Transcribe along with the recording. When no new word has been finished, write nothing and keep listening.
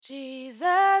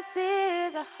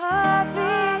the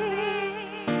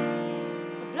heartbeat,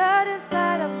 the blood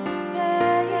inside of my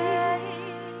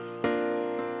veins,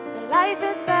 the life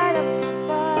inside of my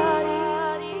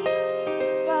body,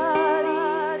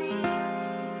 body,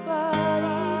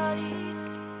 body.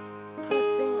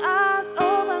 Crossing eyes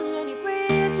over many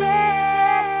bridges,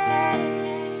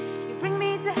 you bring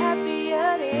me to happier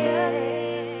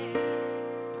days.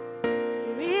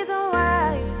 The reason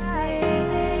why you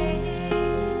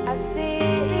I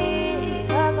see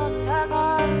love on the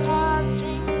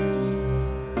heartstring.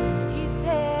 He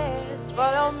says,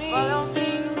 follow me,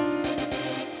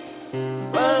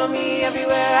 follow me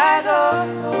everywhere I go.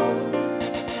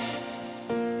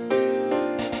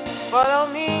 Follow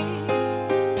me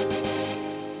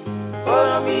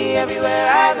everywhere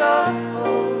I go.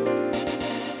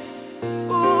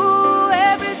 Ooh,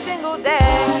 every single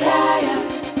day.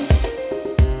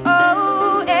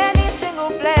 Oh, any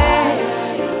single place.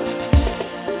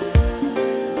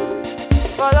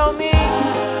 Follow me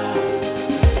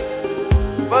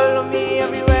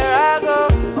everywhere I go.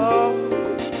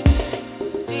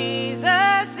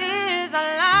 Jesus is a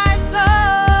light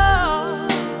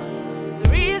source, the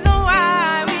reason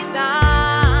why we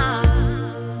dance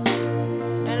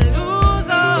and lose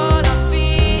all our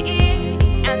fear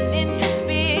and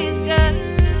inhibition.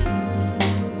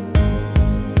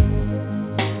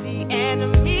 The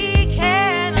enemy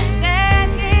cannot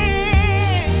stand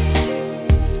here.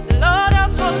 The Lord of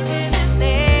hosts is his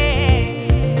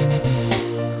name,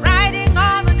 riding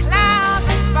on the clouds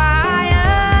of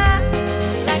fire,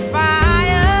 like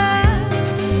fire,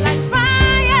 like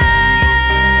fire.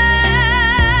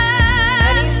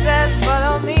 And he says,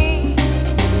 follow me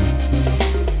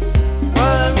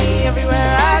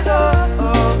everywhere I go.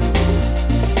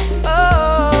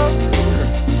 Oh,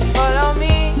 follow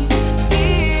me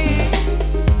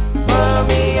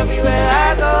everywhere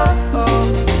I go.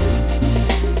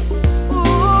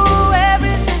 Ooh,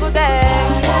 every single day.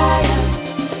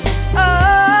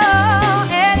 Oh,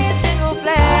 any single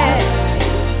place.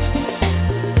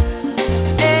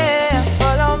 Yeah,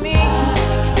 follow me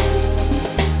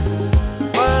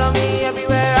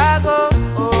everywhere I go.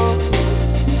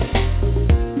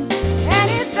 And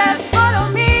he says, follow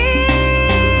me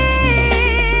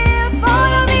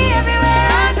everywhere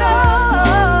I go.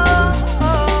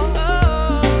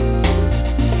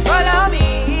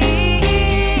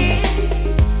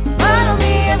 Follow me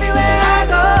everywhere I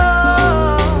go.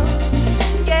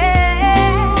 Yeah,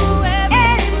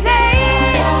 any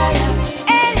place,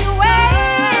 anywhere.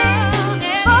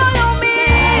 Follow me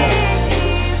everywhere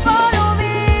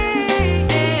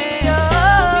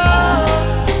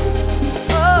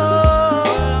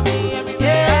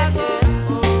I go.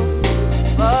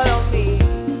 Follow me.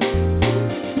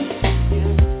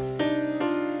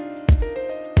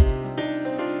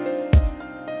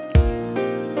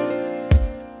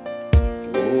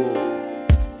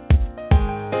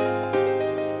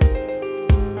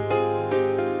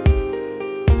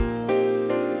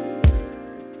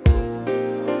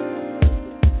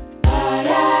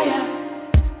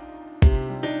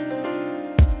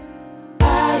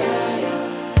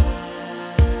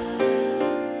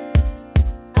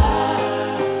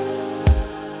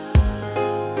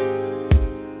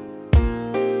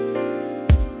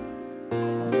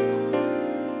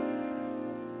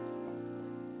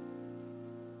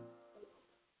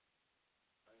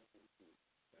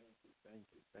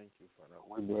 Thank you, Father.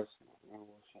 We bless you. We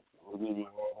worship you. We give you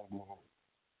all the glory.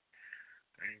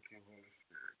 Thank you, Holy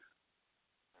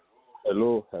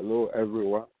Spirit. Hello,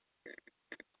 everyone.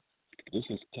 This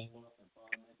is Kingdom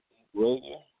Empowerment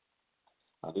Radio,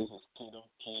 and this is Kingdom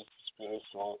King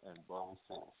Spiritual and Bible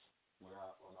Sense. We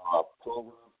are on our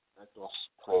program. Let us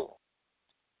pray.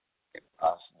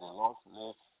 As the Lord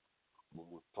lives, we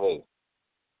will pray.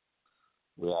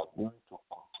 We are going to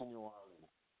continually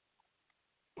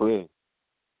pray.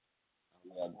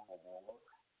 We are going to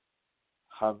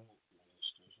having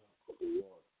administration of the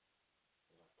word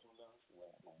in accordance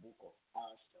with the book of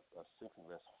Acts chapter 6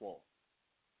 verse 4.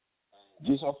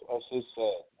 Jesus also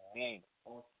said, men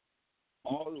ought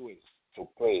always to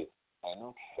pray and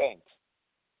not faint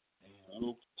in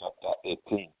Luke chapter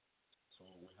 18. So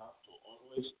we have to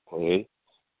always pray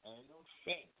and not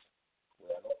faint. We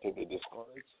are not to be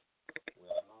discouraged. We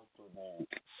are not to be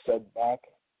set back.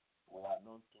 We are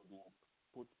not to be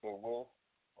put away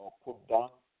or put down.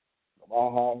 No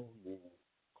matter how we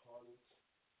call it,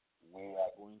 we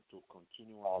are going to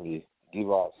continually give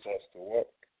ourselves to work.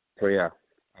 Prayer.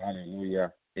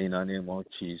 Hallelujah. In the name of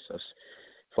Jesus.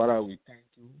 Father, we thank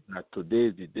you that today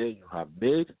is the day you have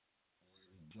made.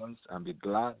 We rejoice and be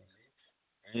glad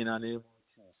in it. In the name of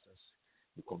Jesus.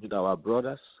 We commit our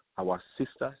brothers, our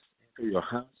sisters into your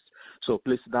hands. So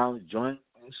please now join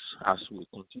us as we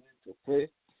continue to pray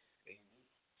in this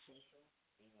session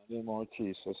in the name of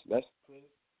Jesus. Let's pray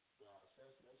for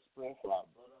ourselves. Let's pray for our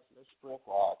brothers. Let's pray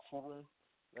for our children.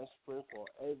 Let's pray for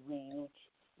every youth.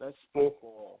 Let's pray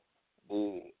for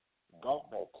the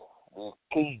government, the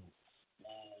kings,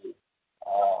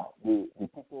 the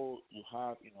people you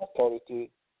have in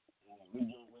authority in the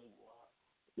region where you are,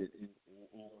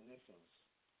 in your nations.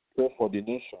 Pray for the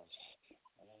nations,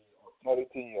 the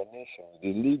authority in your nations,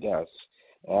 the leaders,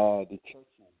 the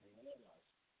churches, the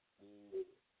leaders,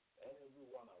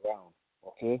 everyone around.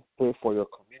 Okay? Pray for your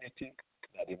community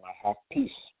that they might have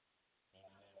peace.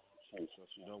 Jesus,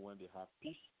 when they have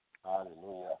peace,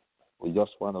 hallelujah. We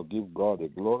just want to give God the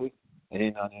glory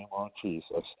in the name of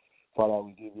Jesus. Father,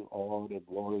 we give you all the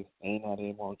glory in the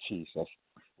name of Jesus.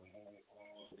 We give you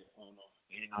all the honor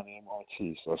in the name of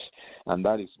Jesus. And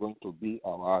that is going to be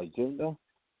our agenda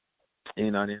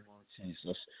in the name of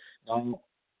Jesus. Now,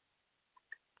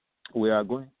 we are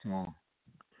going to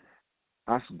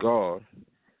ask God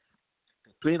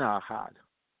to clean our heart,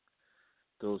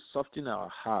 to soften our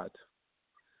heart.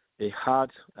 A heart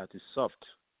that is soft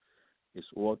is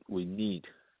what we need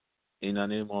in the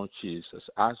name of Jesus.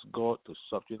 Ask God to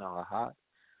soften our heart.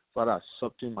 Father,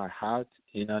 soften my heart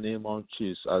in the name of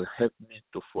Jesus. Help me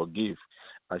to forgive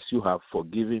as you have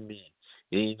forgiven me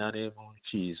in the name of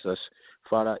Jesus.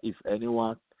 Father, if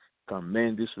anyone can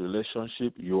mend this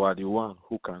relationship, you are the one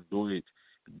who can do it.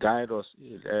 Guide us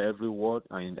in every word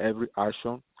and in every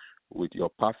action with your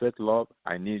perfect love.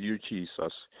 I need you,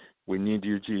 Jesus. We need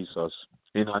you, Jesus.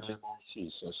 In the name of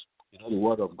Jesus. The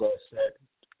word of God said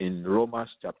in Romans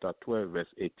chapter 12, verse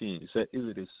 18, it said,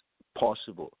 if it is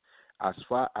possible, as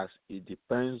far as it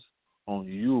depends on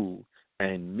you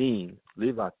and me,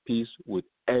 live at peace with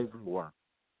everyone.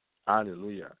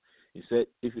 Hallelujah. He said,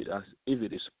 if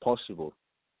it is possible,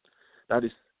 that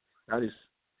is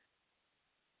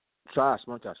try as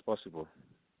much as possible.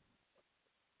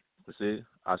 You see,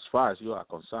 as far as you are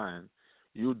concerned,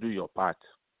 you do your part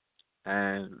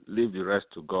and leave the rest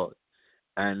to God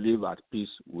and live at peace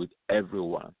with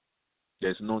everyone.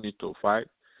 There's no need to fight.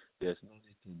 There's no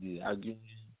need to be arguing,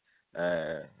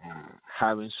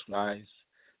 having strife,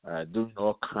 doing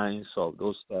all kinds of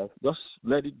those stuff. Just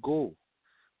let it go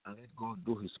and let God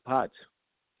do his part.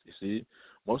 You see,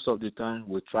 most of the time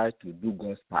we try to do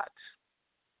God's part.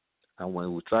 And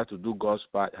when we try to do God's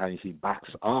part and he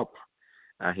backs up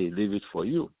and he leaves it for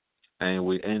you, and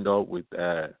we end up with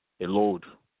a load.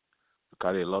 We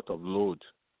carry a lot of load.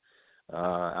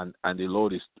 And the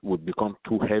load would become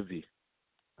too heavy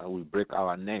and will break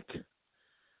our neck.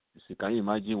 You see, can you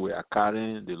imagine we are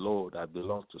carrying the load that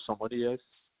belongs to somebody else,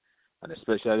 and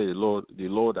especially the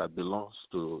load that belongs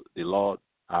to the Lord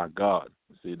our God.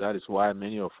 You see, that is why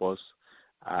many of us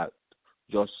are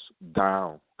just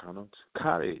down, cannot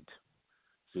carry it.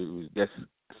 So we get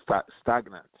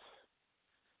stagnant.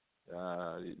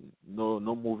 No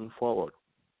moving forward.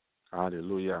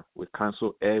 Hallelujah. We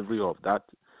cancel every of that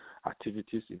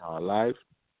activities in our life.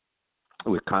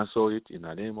 We cancel it in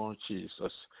the name of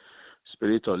Jesus.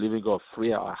 Spirit of living God,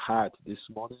 free our heart this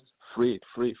morning. Free.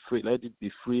 Let it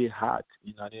be free heart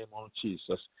in the name of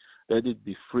Jesus. Let it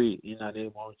be free in the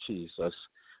name of Jesus.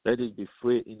 Let it be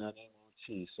free in the name of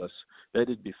Jesus. Let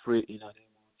it be free in the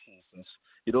name of Jesus.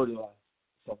 There are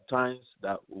sometimes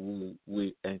that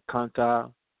we encounter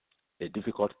a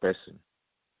difficult person.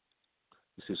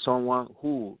 You see, someone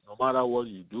who, no matter what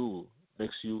you do,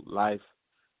 makes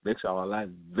our life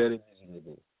very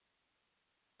miserable.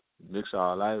 It makes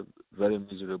our life very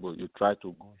miserable. You try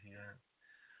to go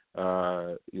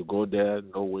here, you go there,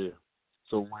 nowhere.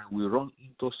 So when we run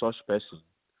into such person,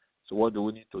 so what do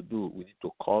we need to do? We need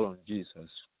to call on Jesus.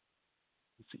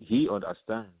 He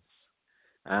understands,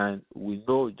 and we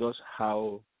know just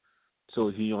how. So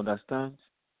he understands,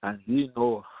 and he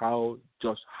knows how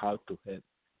to help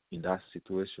in that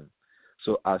situation.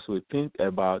 So as we think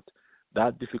about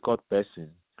that difficult person,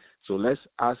 so let's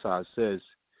ask ourselves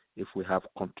if we have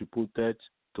contributed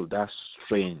to that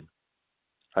strain.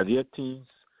 Are there things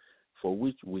for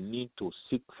which we need to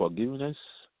seek forgiveness?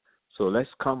 So let's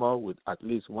come up with at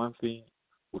least one thing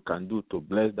we can do to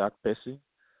bless that person's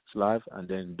life, and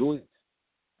then do it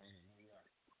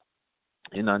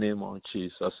in the name of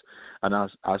Jesus. And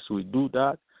as we do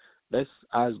that, let's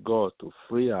ask God to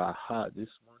free our heart this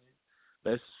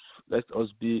morning. Let us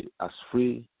be as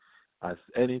free as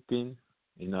anything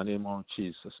in the name of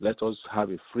Jesus. Let us have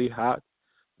a free heart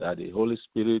that the Holy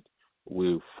Spirit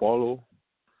will follow.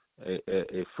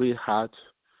 A free heart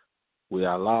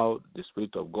will allow the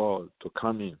Spirit of God to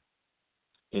come in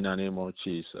the name of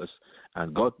Jesus.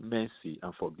 And God's mercy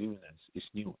and forgiveness is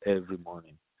new every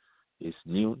morning. is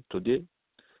new today,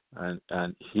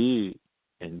 and He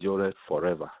endureth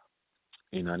forever.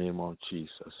 In the name of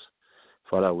Jesus.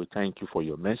 Father, we thank you for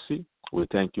your mercy. We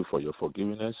thank you for your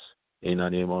forgiveness. In the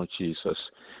name of Jesus.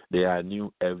 They are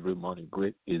new every morning.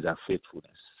 Great is our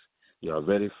faithfulness. You are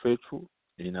very faithful.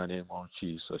 In the name of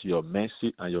Jesus. Your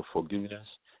mercy and your forgiveness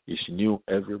is new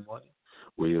every morning.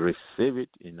 We receive it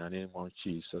in the name of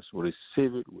Jesus. We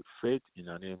receive it with faith in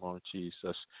the name of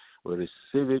Jesus. We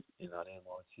receive it in the name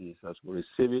of Jesus. We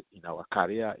receive it in our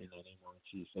career in the name of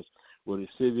Jesus. We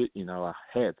receive it in our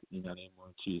head in the name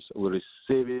of Jesus. We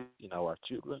receive it in our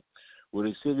children. We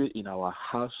receive it in our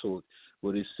household.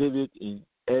 We receive it in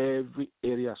every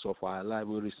areas of our life.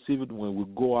 We receive it when we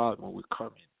go out, when we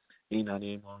come in the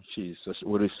name of Jesus.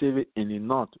 We receive it in the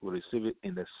north. We receive it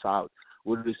in the south.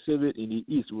 We receive it in the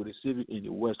east. We receive it in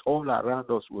the west. All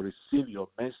around us, we receive your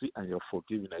mercy and your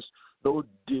forgiveness. No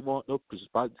demon, no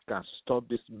principality can stop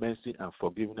this mercy and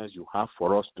forgiveness you have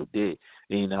for us today.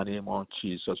 In the name of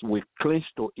Jesus, we cling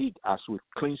to it as we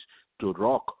cling to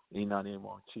rock. In the name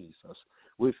of Jesus,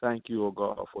 we thank you, O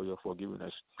God, for your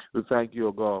forgiveness. We thank you,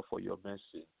 O God, for your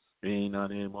mercy. In the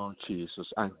name of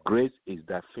Jesus, and great is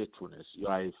thy faithfulness. You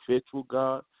are a faithful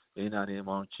God. In the name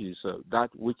of Jesus,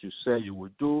 that which you say you will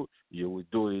do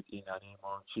it in the name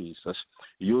of Jesus.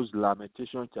 Use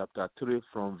Lamentation chapter 3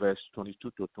 from verse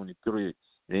 22 to 23.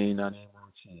 In the name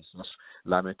of Jesus.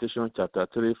 Lamentation chapter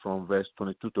 3 from verse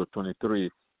 22 to 23.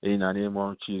 In the name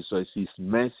of Jesus. His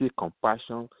mercy,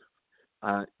 compassion,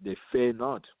 and they fail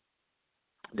not.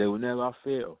 They will never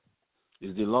fail.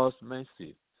 It's the Lord's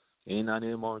mercy. In the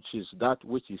name of Jesus. That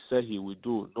which he said he will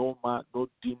do, no man, no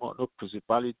demon, no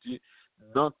principality,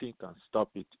 nothing can stop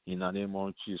it in the name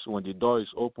of Jesus. When the door is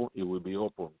open, it will be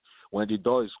open. When the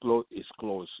door is closed, it's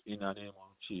closed in the name of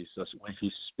Jesus. When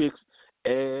he speaks,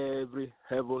 every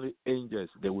heavenly angels,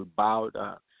 they will bow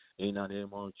down in the name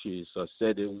of Jesus.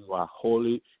 Said that you are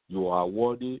holy, you are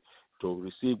worthy to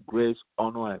receive grace,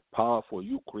 honor, and power, for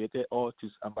you created all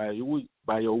things, and by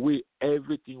your way,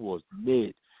 everything was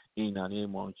made in the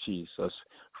name of Jesus.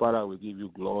 Father, we give you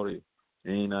glory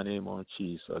in the name of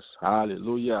Jesus.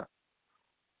 Hallelujah.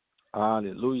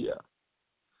 Hallelujah.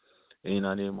 In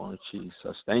the name of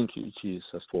Jesus. Thank you,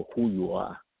 Jesus, for who you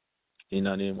are. In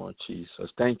the name of Jesus.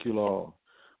 Thank you, Lord.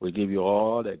 We give you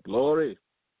all the glory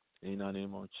in the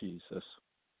name of Jesus.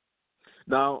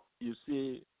 Now, you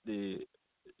see, in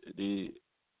the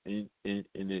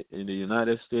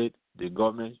United States, the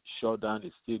government shutdown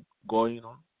is still going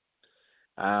on,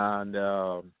 and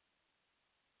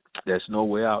there's no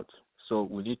way out. So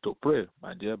we need to pray,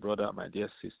 my dear brother, my dear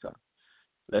sister.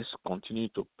 Let's continue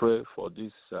to pray for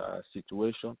this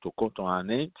situation to come to an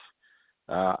end.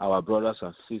 Our brothers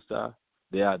and sisters,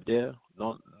 they are there.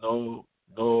 No.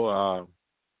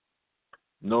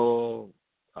 You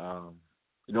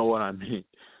know what I mean.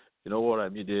 You know what I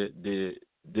mean.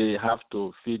 They have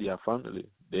to feed their family.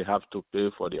 They have to pay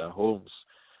for their homes.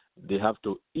 They have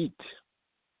to eat.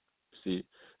 See,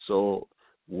 so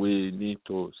we need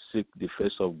to seek the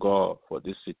face of God for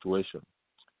this situation.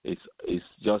 It's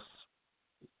just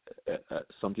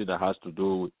something that has to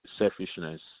do with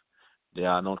selfishness. They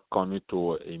are not coming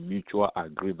to a mutual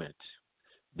agreement.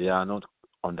 They are not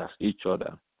under each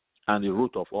other. And the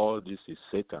root of all this is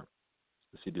Satan.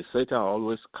 You see, the Satan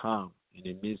always comes in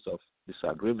the midst of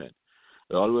disagreement.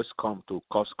 They always come to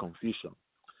cause confusion.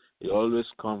 They always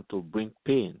come to bring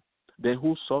pain. Then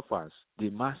who suffers? The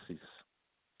masses.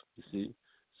 You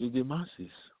see the masses.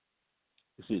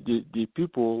 You see, the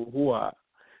people who are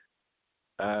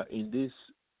in this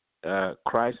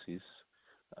crisis,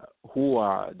 who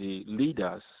are the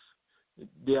leaders,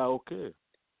 they are okay.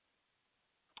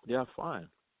 They are fine.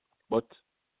 But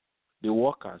the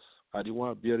workers are the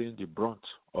ones bearing the brunt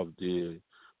of the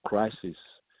crisis.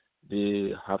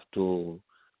 They have to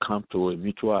come to a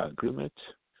mutual agreement,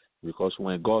 because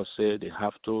when God said they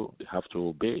have to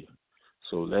obey.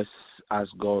 So let's ask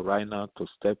God right now to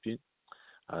step in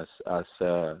as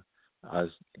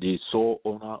the sole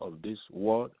owner of this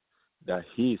world, that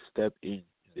He step in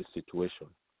this situation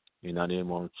in the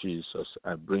name of Jesus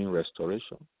and bring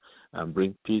restoration and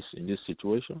bring peace in this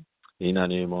situation in the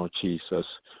name of Jesus.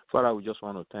 Father, we just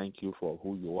want to thank you for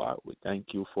who you are. We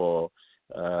thank you for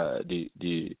the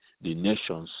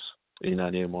nations in the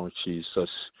name of Jesus.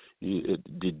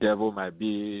 The devil might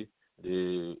be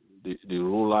the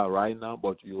ruler right now,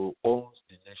 but you own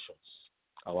the nations.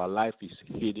 Our life is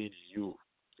hidden in you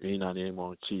in the name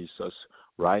of Jesus.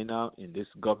 Right now, in this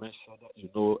government shutdown, you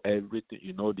know everything.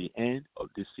 You know the end of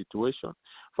this situation.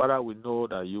 Father, we know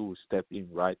that you will step in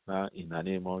right now in the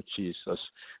name of Jesus.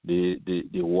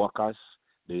 The workers,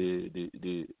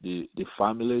 the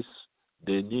families,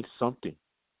 they need something.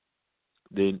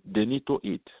 They need to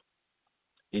eat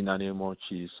in the name of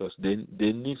Jesus. They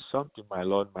need something, my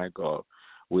Lord, my God.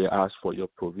 We ask for your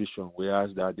provision. We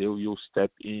ask that they will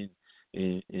step in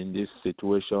this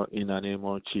situation in the name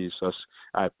of Jesus.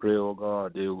 I pray, oh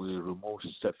God, they will remove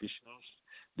selfishness.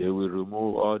 They will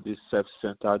remove all this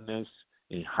self-centeredness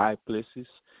in high places.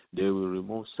 They will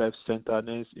remove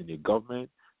self-centeredness in the government.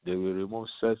 They will remove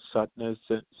self-centeredness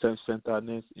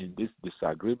in this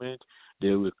disagreement.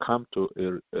 They will come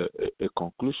to a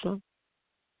conclusion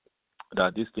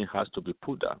that this thing has to be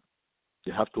put down.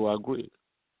 They have to agree.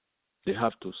 They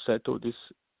have to settle this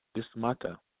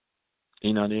matter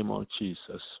in the name of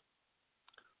Jesus.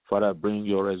 Father, bring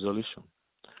your resolution.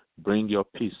 Bring your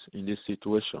peace in this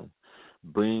situation.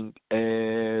 Bring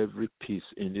every peace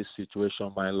in this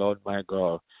situation, my Lord, my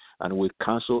God. And we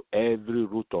cancel every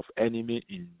root of enemy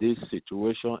in this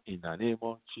situation in the name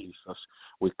of Jesus.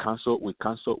 We cancel in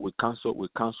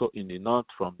the north,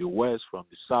 from the west, from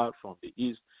the south, from the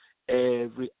east.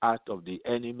 Every act of the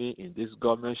enemy in this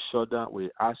government shutdown, we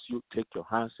ask you, take your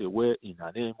hands away in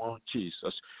the name of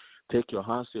Jesus. Take your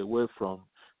hands away from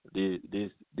the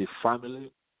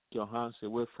family. Take your hands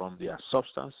away from their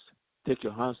substance. Take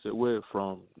your hands away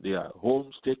from their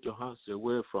homes. Take your hands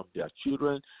away from their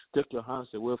children. Take your hands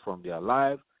away from their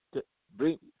life.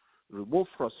 Remove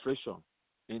frustration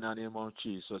in the name of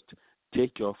Jesus.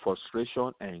 Take your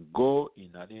frustration and go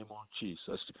in the name of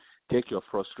Jesus. Take your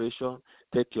frustration,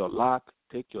 take your lack,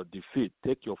 take your defeat,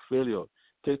 take your failure,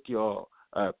 take your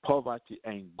poverty,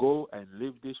 and go and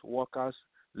leave these workers,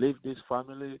 leave this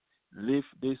family, leave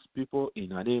these people in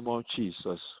the name of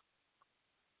Jesus.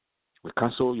 We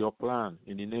cancel your plan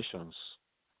in the nations.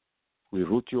 We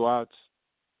root you out,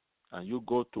 and you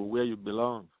go to where you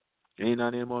belong in the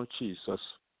name of Jesus.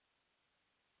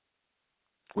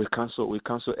 We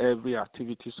cancel every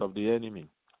activities of the enemy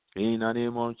in the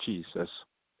name of Jesus.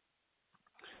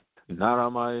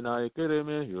 Inarama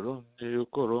ikereme yoronde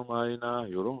yokoroma ina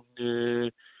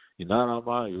yoronde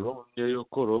inarama yoronde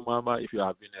yokoroma. If you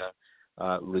have been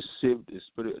received the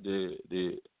spirit,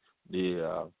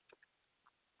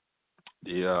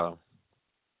 the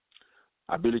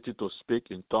ability to speak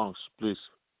in tongues, please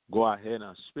go ahead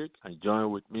and speak and join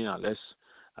with me, and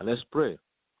let's pray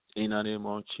in the name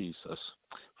of Jesus.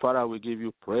 Father, we give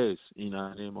you praise in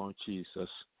the name of Jesus.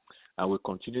 And we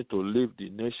continue to leave the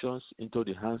nations into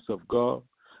the hands of God.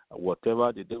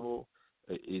 Whatever the devil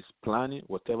is planning,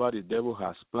 whatever the devil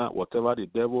has planned, whatever the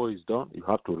devil is done, you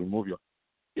have to remove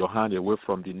your hand away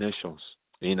from the nations.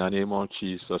 In the name of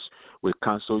Jesus, we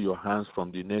cancel your hands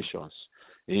from the nations.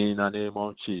 In the name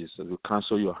of Jesus, we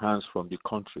cancel your hands from the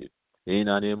country. In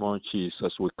the name of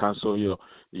Jesus, we cancel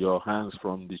your hands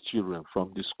from the children,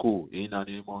 from the school. In the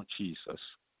name of Jesus.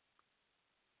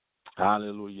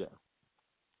 Hallelujah.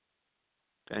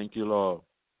 Thank you, Lord.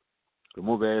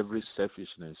 Remove every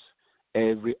selfishness,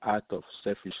 every act of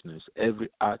selfishness, every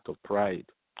act of pride.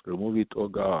 Remove it, oh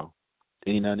God,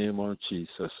 in the name of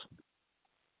Jesus.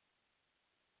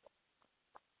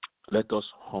 Let us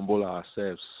humble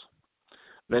ourselves.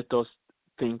 Let us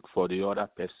think for the other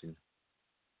person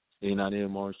in the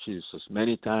name of Jesus.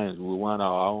 Many times we want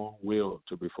our own will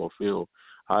to be fulfilled.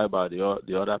 How about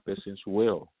the other person's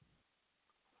will?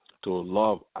 To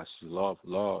love as you love,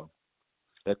 Lord.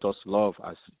 Let us love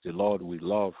as the Lord will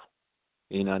love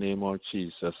in the name of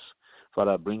Jesus.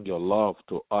 Father, bring your love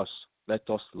to us. Let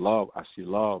us love as you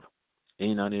love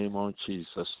in the name of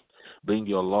Jesus. Bring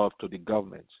your love to the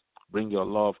government. Bring your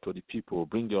love to the people.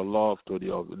 Bring your love to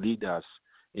the leaders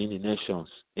in the nations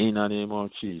in the name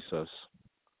of Jesus.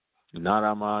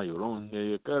 Narama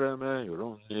yoronde kereme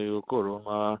yoronde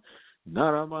yokoroma.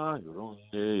 Narama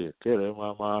yoronde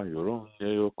keremama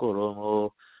yoronde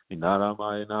yokoromo.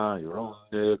 Inarama ina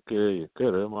yoronde ke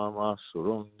keremama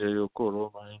soronde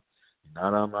yokoroma.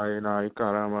 Inarama ina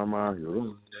ikaramama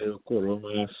yoronde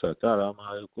yokoroma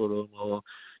satarama yokoromo.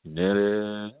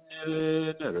 Nere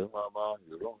mama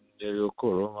yoronde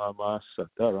yokoroma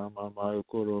satarama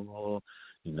yokoromo.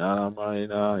 Inarama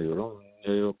ina yoronde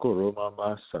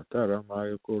yokoroma satarama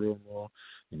yokoromo.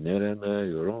 Nereme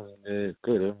yoronde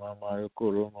keremama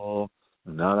yokoromo.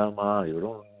 Narama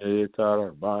yoronde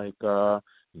tarabaika.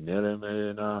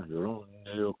 Nereme na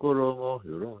yoronde yokoromo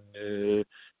yoronde.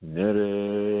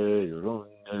 Nere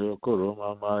yoronde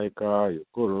yokoroma maika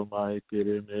yokoroma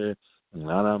ikereme.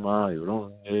 Narama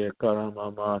yoronde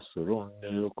karamama soronde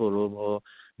yokoromo.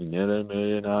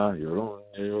 Nereme na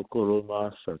yoronde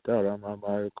yokoroma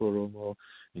sataramama yokoromo.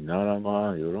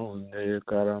 Narama yoronde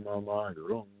karamama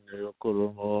yoronde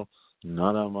yokoromo.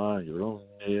 Narama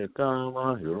yoronde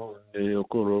karama yoronde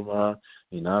yokoroma.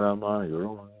 Inarama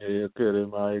yoronde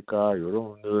keremaika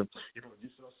yoronde.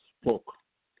 Jesus spoke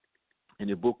in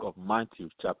the book of Matthew,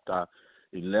 chapter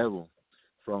 11,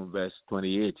 from verse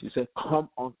 28. He said, "Come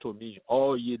unto me,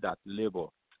 all ye that labor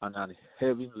and are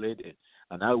heavy laden,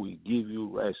 and I will give you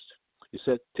rest." He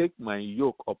said, "Take my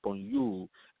yoke upon you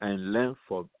and learn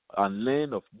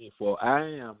of me, for I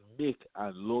am meek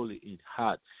and lowly in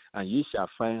heart, and ye shall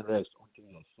find rest unto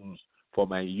your souls. For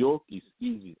my yoke is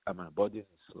easy and my burden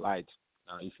is light."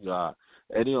 Now, if you are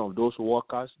any of those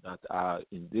workers that are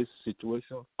in this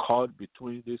situation, caught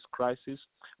between this crisis,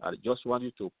 I just want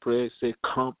you to pray, say,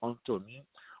 "Come unto me,"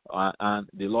 and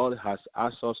the Lord has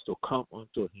asked us to come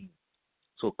unto Him.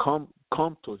 So come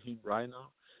to Him right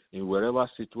now. In wherever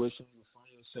situation you find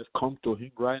yourself, come to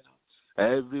Him right now.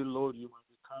 Every load you might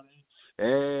be carrying,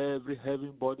 every heavy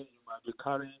burden you might be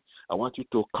carrying, I want you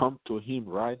to come to Him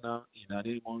right now in the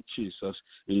name of Jesus.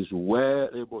 He is well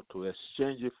able to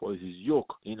exchange it for His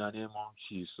yoke in the name of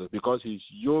Jesus, because His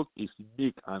yoke is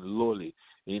meek and lowly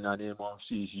in the name of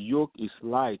Jesus. His yoke is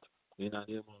light in the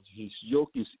name of Jesus. His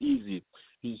yoke is easy.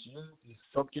 His yoke is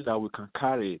something that we can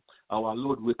carry. Our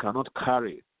load we cannot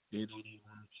carry in the name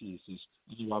of Jesus.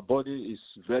 Our body is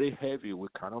very heavy. We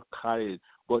cannot carry it.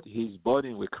 But His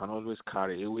burden we can always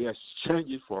carry. He will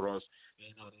exchange it for us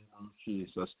in the name of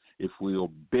Jesus. If we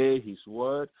obey His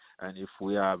word, and if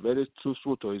we are very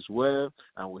truthful to His word,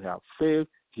 and we have faith,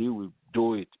 He will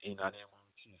do it in the name of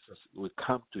Jesus. We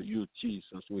come to you,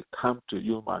 Jesus. We come to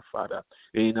you, my Father,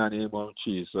 in the name of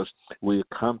Jesus. We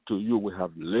come to you. We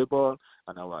have labored,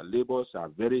 and our labors are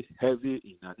very heavy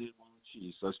in the name of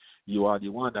Jesus. You are the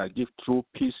one that gives true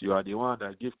peace. You are the one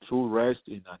that gives true rest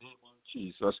in the name of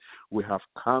Jesus. We have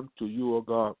come to you, O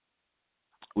God,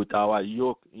 with our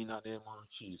yoke in the name of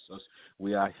Jesus.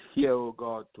 We are here, O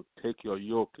God, to take your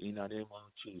yoke in the name of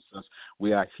Jesus.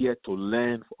 We are here to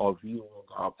learn of you, O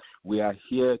God. We are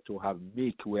here to have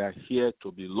meek. We are here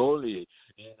to be lowly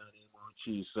in the name of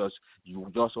Jesus.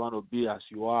 You just want to be as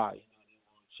you are in the name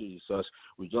of Jesus.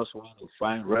 We just want to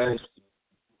find rest,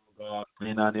 God,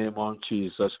 in the name of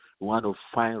Jesus. We want to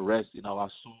find rest in our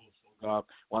souls, oh God.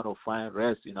 We want to find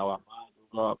rest in our mind, oh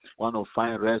God. We want to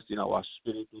find rest in our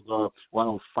spirit, oh God. We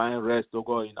want to find rest, oh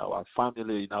God, in our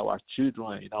family, in our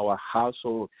children, in our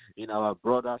household, in our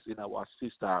brothers, in our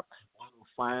sisters. We want to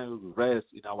find rest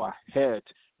in our head.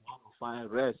 We want to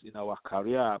find rest in our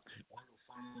career. We want to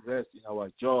find rest in our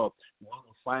job. We want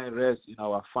to find rest in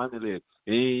our family.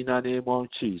 In the name of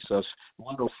Jesus. We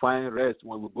want to find rest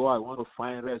when we go out. We want to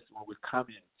find rest when we come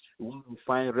in. We want to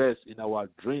find rest in our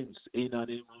dreams. In the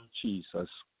name of Jesus.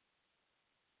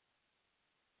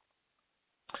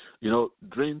 You know,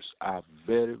 dreams are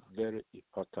very, very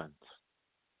important.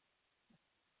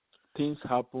 Things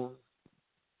happen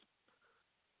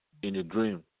in a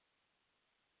dream.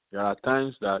 There are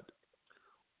times that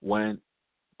when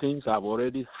things have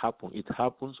already happened, it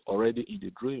happens already in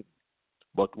the dream.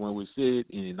 But when we see it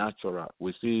in the natural,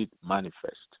 we see it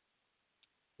manifest.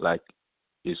 Like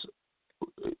it's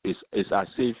as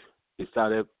if it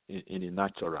started in the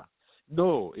natural.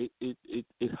 No,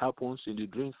 it happens in the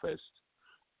dream first.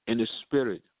 In the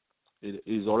spirit, it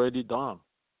is already done.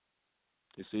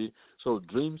 You see, so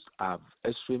dreams are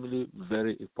extremely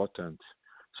very important.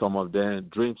 Some of them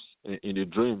dreams, in the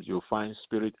dreams you find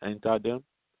spirit enter them,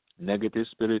 negative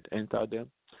spirit enter them.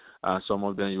 Some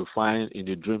of them you find in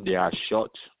the dream they are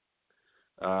shot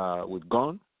with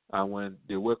gun, and when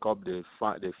they wake up they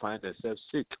find themselves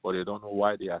sick, but they don't know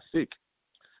why they are sick.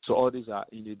 So all these are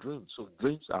in the dream. So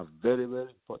dreams are very, very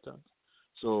important.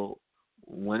 So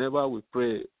whenever we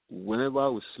pray,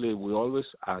 whenever we sleep, we always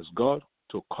ask God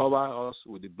to cover us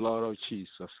with the blood of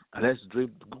Jesus, and let's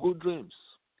dream good dreams.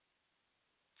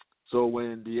 So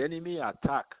when the enemy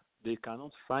attack, they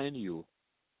cannot find you.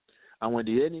 And when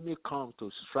the enemy comes to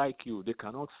strike you, they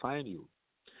cannot find you.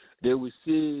 They will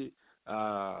see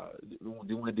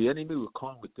when the enemy will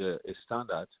come with a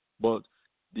standard, but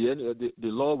the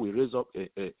Lord will raise up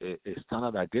a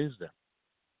standard against them.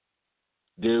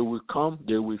 They will come,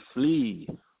 they will flee.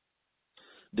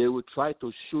 They will try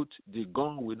to shoot, the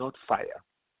gun will not fire.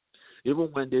 Even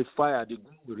when they fire, the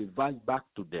gun will revert back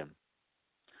to them.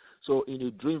 So in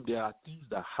a dream, there are things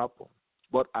that happen.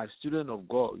 But as children of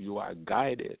God, you are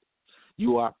guided.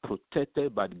 You are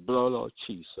protected by the blood of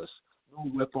Jesus. No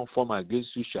weapon formed against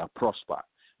you shall prosper.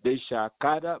 They shall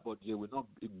gather, but they will not.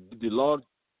 The Lord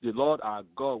our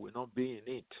God will not be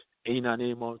in it. In the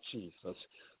name of Jesus.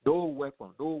 No weapon,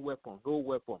 no weapon, no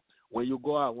weapon. When you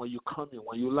go out, when you come in,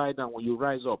 when you lie down, when you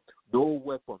rise up, no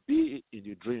weapon. Be it in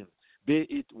the dream. Be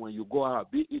it when you go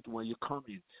out. Be it when you come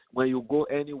in. When you go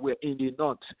anywhere, in the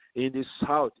north, in the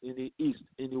south, in the east,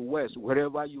 in the west,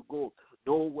 wherever you go,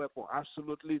 no weapon,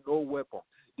 absolutely no weapon.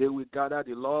 They will gather,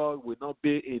 the Lord will not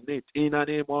be in it. In the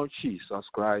name of Jesus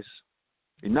Christ.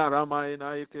 Inarama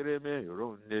ina ikereme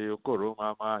yoronde yokoro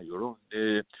mama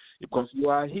yoronde. Because you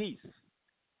are his.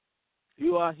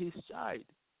 You are his child.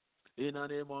 In the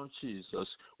name of Jesus.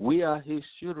 We are his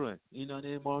children. In the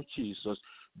name of Jesus.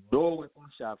 No weapon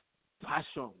shall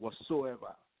fashion whatsoever.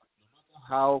 No matter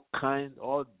how kind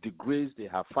or degrees they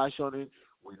have fashioned it,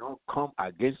 will not come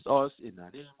against us in the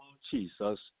name of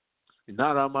Jesus.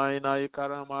 Inarama ina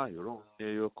ikarama yoronde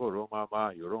yokoro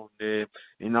mama yoronde.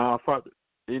 In our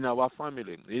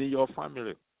family, in your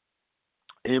family,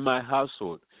 in my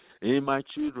household, in my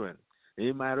children,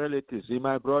 in my relatives, in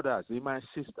my brothers, in my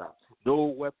sisters. No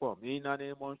weapon in the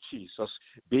name of Jesus,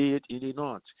 be it in the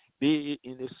north, be it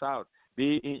in the south,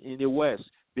 be it in the west,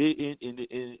 be it in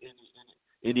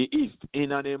the east, in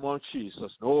the name of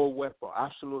Jesus. No weapon,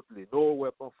 absolutely no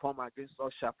weapon formed against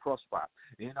us shall prosper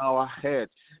in our head,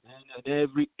 in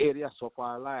every areas of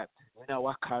our life, in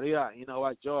our career, in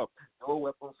our job. No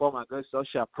weapon formed against us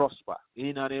shall prosper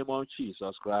in the name of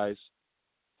Jesus Christ.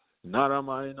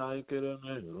 Narama ina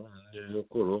ikereme yoronde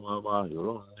yokoroma ma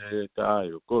yoronde ta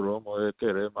yokoromo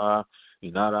ekerema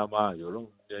inarama yoronde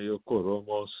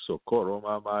yokoromo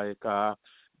sokoroma ma eka.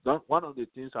 One of the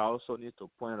things I also need to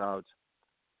point out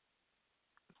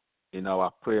in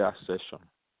our prayer session,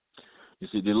 you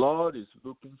see, the Lord is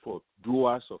looking for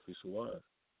doers of His word.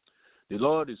 The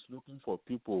Lord is looking for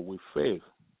people with faith.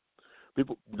 The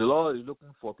Lord is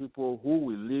looking for people who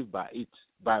will live by it,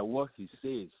 by what He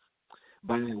says,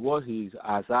 by what He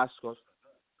has asked us.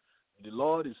 The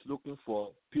Lord is looking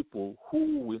for people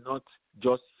who will not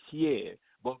just hear,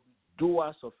 but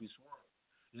doers of His word.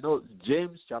 You know,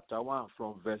 James chapter 1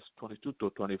 from verse 22 to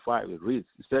 25, it reads,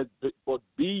 it said, but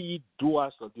be ye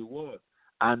doers of the word,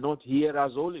 and not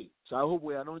hearers only. So I hope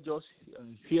we are not just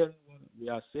hearing what we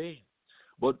are saying,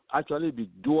 but actually be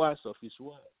doers of His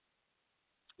word.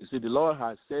 You see, the Lord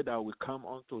has said that we come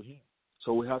unto Him,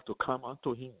 so we have to come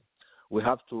unto Him. We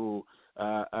have to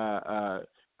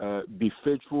be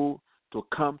faithful to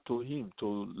come to Him,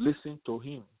 to listen to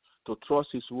Him, to trust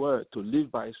His word, to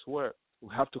live by His word. We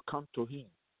have to come to Him.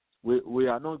 We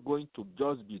are not going to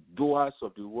just be doers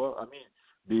of the word. I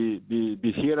mean,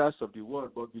 be hearers of the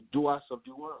word, but be doers of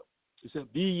the word. He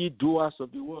said, be ye doers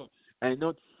of the word, and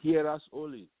not hearers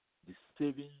only,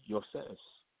 deceiving yourselves.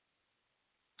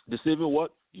 Deceiving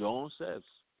what? Your own selves.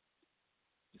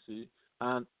 You see?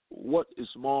 And what is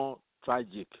more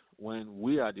tragic when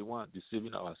we are the one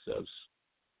deceiving ourselves?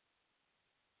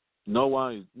 No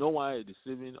one is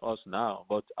deceiving us now,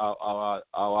 but our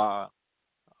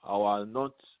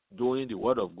not doing the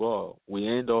word of God, we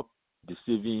end up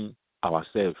deceiving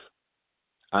ourselves.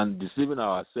 And deceiving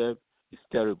ourselves is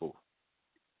terrible.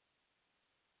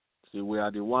 See, we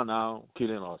are the one now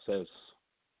killing ourselves.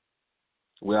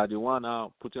 We are the one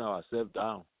now putting ourselves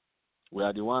down. We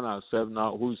are the one ourselves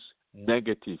now who's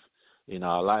negative in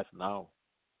our life now,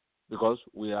 because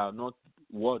we are not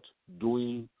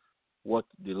doing what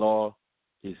the law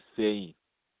is saying.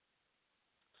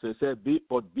 So it said,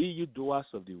 but be you doers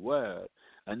of the word,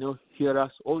 and not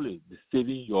hearers only,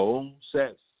 deceiving your own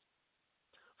selves.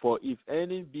 For if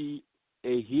any be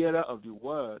a hearer of the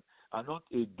word and not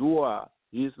a doer,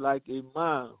 he is like a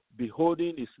man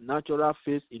beholding his natural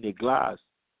face in a glass.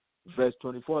 Verse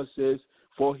 24 says,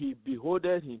 for he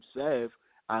beholdeth himself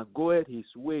and goeth his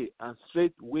way, and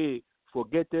straightway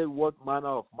forgetteth what manner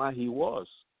of man he was.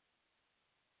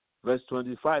 Verse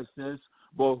 25 says,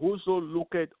 but whoso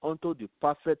looketh unto the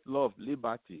perfect law of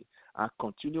liberty, and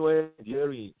continueth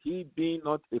therein, he being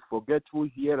not a forgetful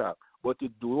hearer, but a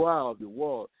doer of the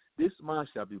word, this man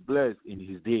shall be blessed in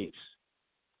his days.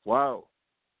 Wow.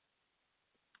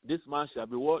 This man shall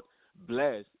be what?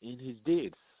 Blessed in his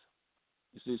days.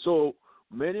 You see, so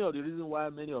many of the reasons why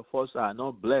many of us are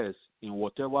not blessed in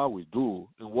whatever we do,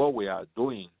 in what we are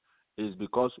doing, is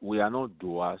because we are not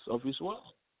doers of His word.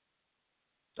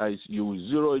 That is, you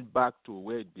zero it back to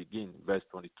where it begins, verse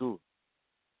 22.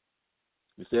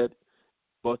 He said,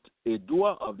 but a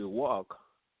doer of the work,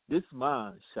 this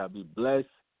man shall be blessed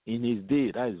in his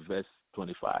day. That is verse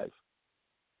 25.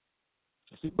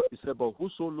 You see, he said, but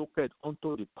whoso looketh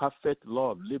unto the perfect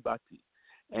law of liberty,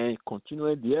 and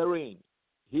continueth therein,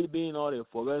 he being not a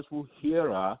forgetful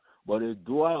hearer, but a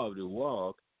doer of the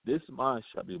work, this man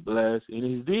shall be blessed in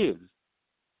his deeds.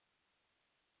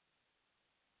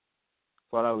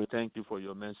 Father, we thank you for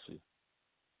your mercy.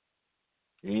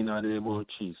 In the name of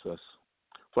Jesus.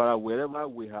 Father, wherever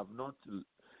we have not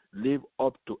lived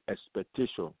up to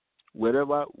expectation,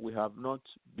 wherever we have not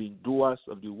been doers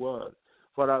of the word,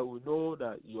 Father, we know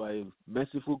that you are a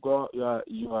merciful God,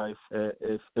 you are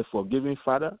a forgiving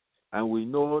Father, and we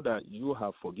know that you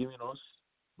have forgiven us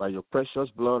by your precious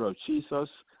blood of Jesus.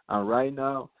 And right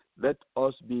now, Let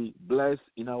us be blessed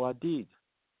in our deed.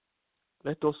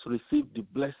 Let us receive the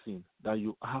blessing that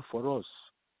you have for us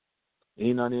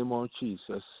in the name of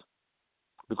Jesus.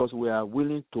 Because we are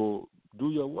willing to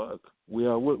do your work. We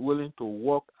are willing to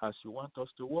walk as you want us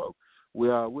to walk. We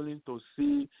are willing to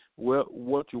see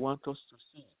what you want us to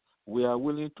see. We are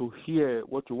willing to hear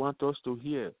what you want us to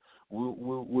hear.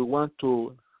 We want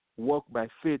to walk by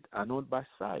faith and not by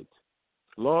sight.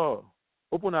 Lord,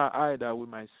 open our eye that we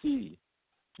might see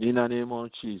in the name of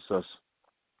Jesus.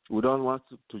 We don't want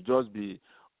to just be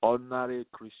ordinary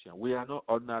Christian. We are not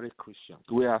ordinary Christians.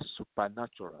 We are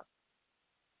supernatural.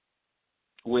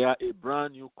 We are a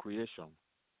brand new creation.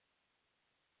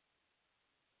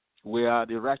 We are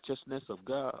the righteousness of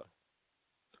God.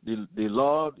 The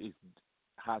Lord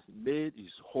has made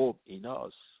his home in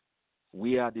us.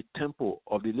 We are the temple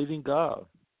of the living God.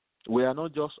 We are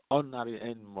not just ordinary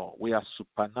anymore. We are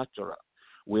supernatural.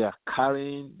 We are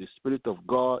carrying the Spirit of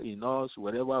God in us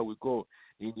wherever we go.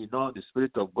 In the north, the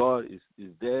Spirit of God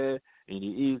is there. In the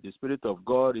east, the Spirit of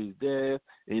God is there.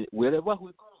 Wherever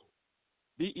we go,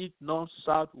 be it north,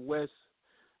 south, west,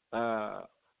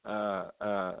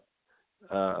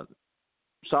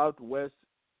 southwest,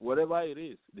 whatever it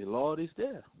is, the Lord is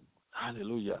there.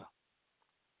 Hallelujah.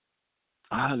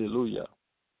 Hallelujah.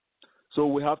 So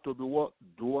we have to be what?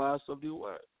 Doers of the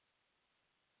word.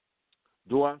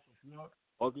 Doers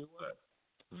of the word.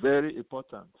 Very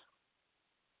important.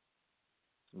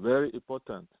 Very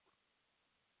important.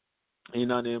 In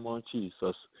the name of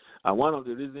Jesus. And one of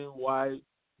the reasons why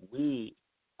we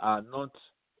are not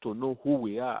to know who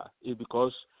we are is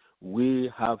because we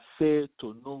have failed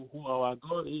to know who our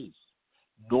God is.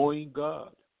 Knowing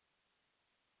God.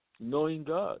 Knowing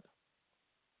God.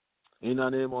 In the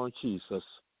name of Jesus.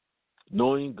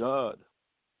 Knowing God.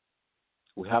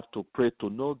 We have to pray to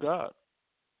know God.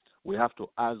 We have to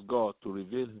ask God to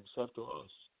reveal himself to us.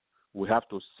 We have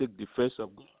to seek the face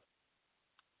of God.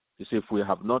 You see, if we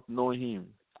have not known him,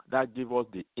 that gives us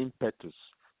the impetus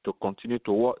to continue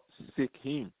to seek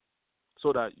him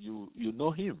so that you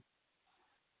know him.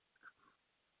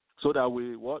 So that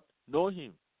we know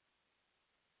him.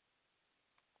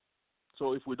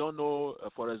 So if we don't know,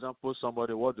 for example,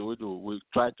 somebody, what do? We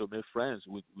try to make friends.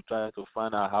 We try to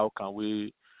find out how can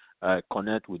we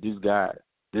connect with this guy.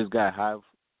 This guy have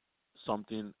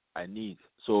something I need.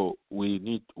 So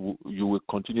you will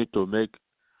continue to make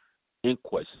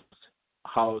inquiries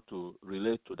how to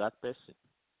relate to that person,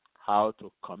 how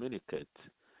to communicate,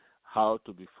 how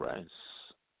to be friends,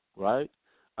 right?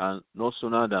 And no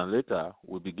sooner than later,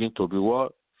 we begin to be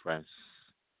what? Friends.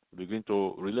 We begin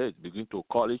to relate, begin to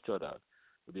call each other,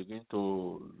 we begin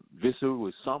to visit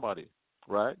with somebody,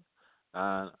 right?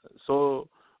 And so,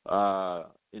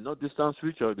 in no distant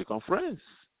future, we become friends,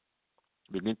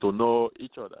 begin to know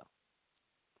each other,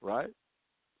 right?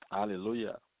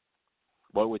 Hallelujah.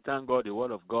 But we thank God the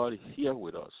word of God is here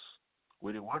with us.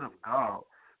 With the word of God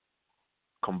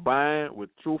combined with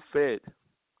true faith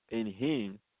in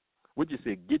him, which is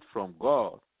a gift from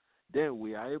God, then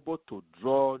we are able to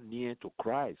draw near to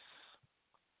Christ.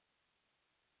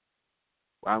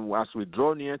 And as we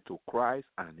draw near to Christ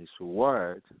and his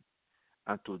word,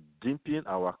 and to deepen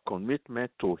our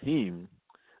commitment to him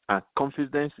and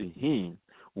confidence in him,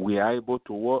 we are able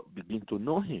to begin to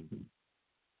know him.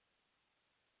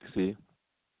 See?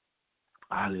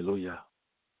 Hallelujah.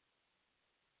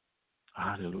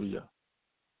 Hallelujah.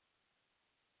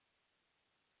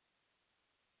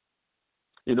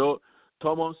 You know,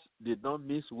 Thomas did not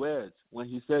miss words when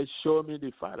he said, "Show me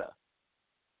the Father."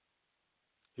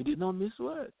 He did not miss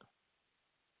words.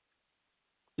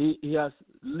 He has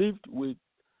lived with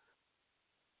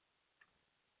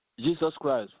Jesus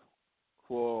Christ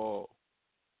for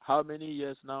how many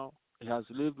years now? He has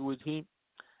lived with him.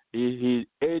 He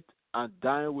ate and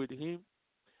dined with him.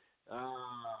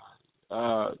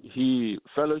 He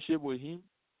fellowship with him,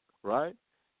 right?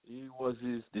 He was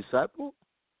his disciple.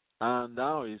 And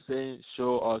now he's saying,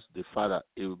 show us the Father.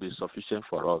 It will be sufficient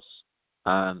for us.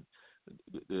 And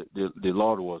the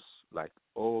Lord was like,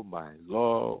 oh my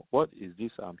Lord, what is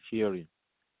this I'm hearing?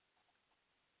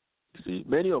 See,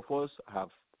 many of us have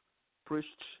preached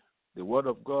the word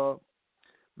of God.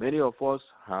 Many of us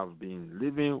have been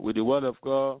living with the word of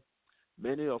God.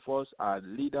 Many of us are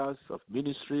leaders of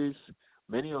ministries.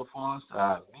 Many of us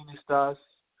are ministers,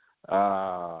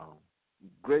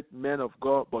 great men of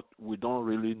God, but we don't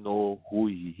really know who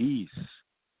he is.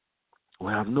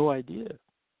 We have no idea.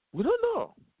 We don't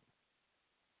know.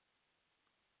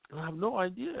 We have no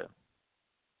idea.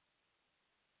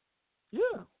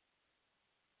 Yeah.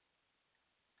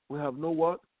 We have no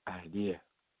what? Idea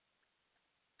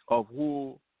of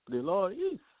who the Lord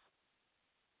is.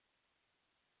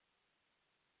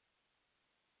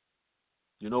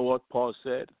 You know what Paul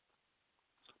said?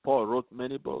 Paul wrote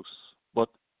many books, but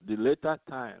the later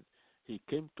time he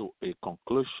came to a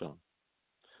conclusion.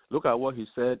 Look at what he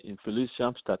said in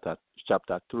Philippians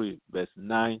chapter 3, verse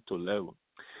 9 to 11.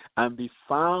 And be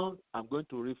found, I'm going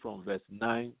to read from verse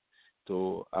 9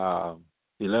 to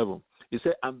 11. He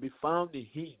said, and be found in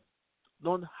him,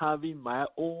 not having my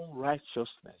own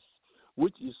righteousness,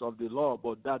 which is of the law,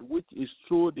 but that which is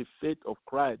through the faith of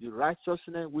Christ, the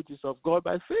righteousness which is of God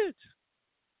by faith.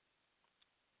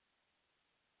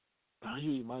 Can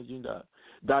you imagine that?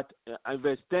 That in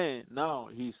verse 10, now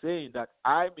he's saying that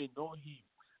I may know him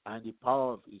and the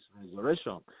power of his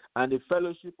resurrection and the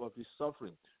fellowship of his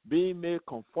suffering, being made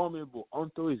conformable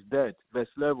unto his death. Verse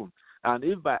 11, and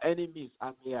if by any means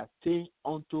I may attain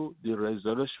unto the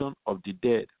resurrection of the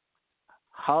dead.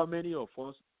 How many of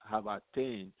us have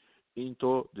attained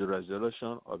into the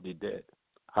resurrection of the dead?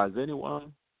 Has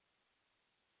anyone?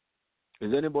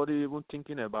 Is anybody even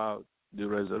thinking about the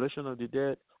resurrection of the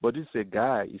dead? But this is a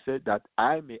guy, he said that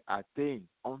I may attain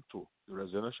unto the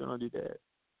resurrection of the dead.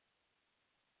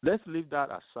 Let's leave that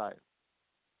aside.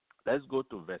 Let's go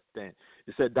to verse 10.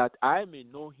 He said that I may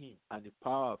know him and the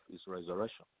power of his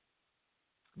resurrection.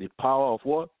 The power of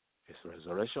what? His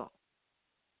resurrection.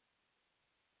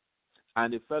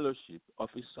 And the fellowship of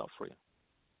his suffering.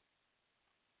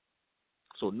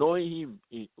 So knowing him,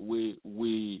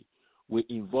 we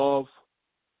involve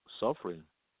suffering.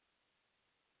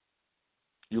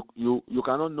 You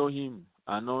cannot know him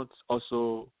and not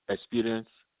also experience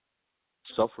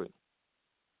suffering.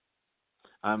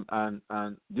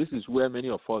 And this is where many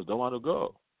of us don't want to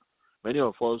go. Many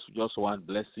of us just want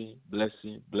blessing.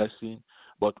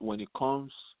 But when it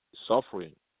comes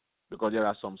suffering, because there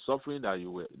are some suffering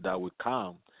that will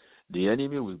come, the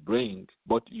enemy will bring,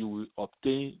 but you will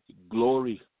obtain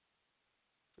glory.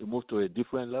 You move to a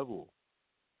different level.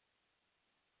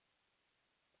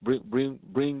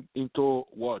 Bring into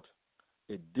what?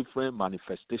 A different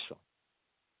manifestation.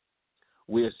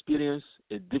 We experience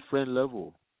a different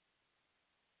level.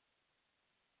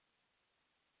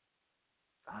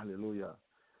 Hallelujah.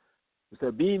 He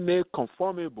said, being made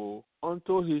conformable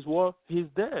unto his what? His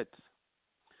death.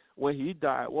 When he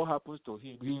died, what happens to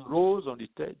him? He rose on the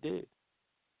third day.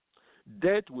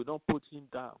 Death will not put him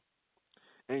down.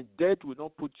 And death will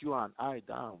not put you and I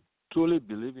down. Truly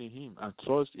believe in him and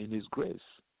trust in his grace.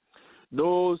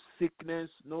 No sickness,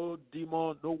 no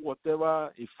demon, no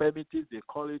whatever infirmities they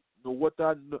call it, no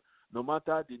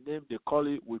matter the name they call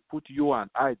it, will put you and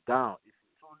I down if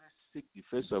we truly seek the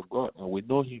face of God and we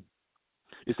know him.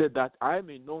 He said that I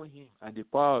may know him and the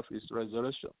power of his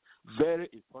resurrection. Very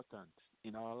important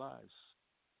in our lives.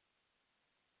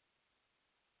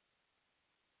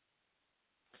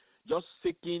 Just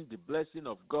seeking the blessing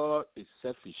of God is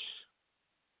selfish.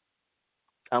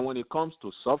 And when it comes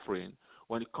to suffering,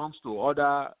 when it comes to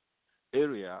other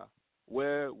area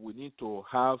where we need to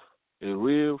have a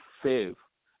real faith,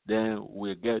 then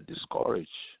we get discouraged.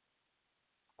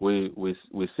 We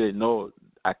say, no,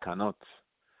 I cannot.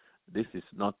 This is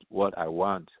not what I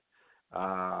want.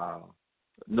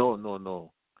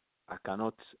 No. I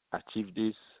cannot achieve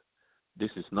this.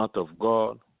 This is not of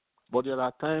God. But there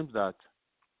are times that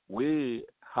we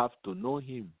have to know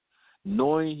him.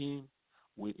 Knowing him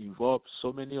will involve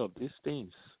so many of these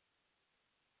things.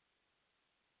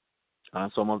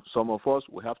 And some of us,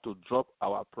 we have to drop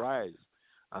our pride.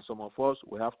 And some of us,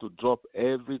 we have to drop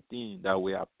everything that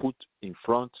we are put in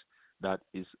front that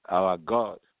is our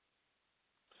God.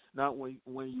 Now,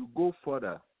 when you go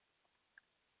further,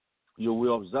 you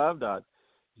will observe that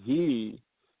he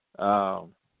is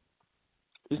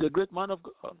a great man of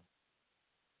God.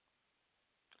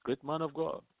 Great man of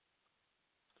God.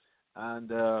 And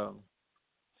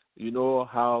you know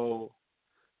how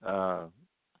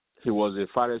he was a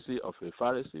Pharisee of the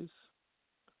Pharisees,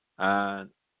 and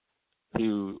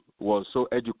he was so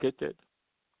educated,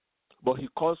 but he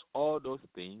calls all those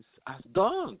things as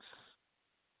dunks.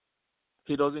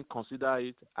 He doesn't consider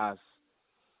it as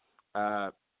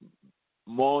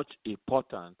much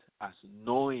important as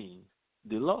knowing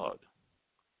the Lord.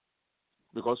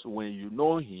 Because when you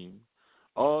know him,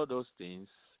 all those things,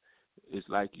 it's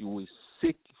like you will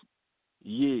seek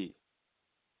ye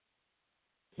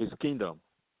his kingdom.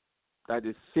 That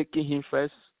is seeking him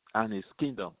first and his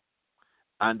kingdom.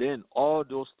 And then all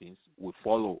those things will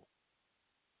follow.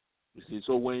 You see,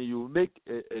 so when you make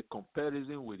a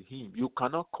comparison with him, you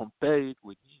cannot compare it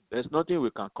with him. There's nothing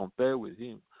we can compare with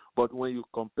him. But when you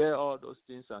compare all those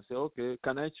things and say, okay,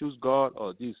 can I choose God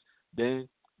or this? Then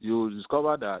you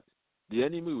discover that the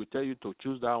enemy will tell you to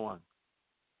choose that one.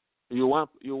 You want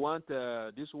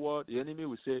this word, the enemy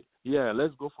will say, yeah,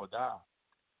 let's go for that.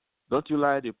 Don't you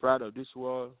like the pride of this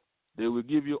world? They will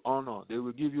give you honor. They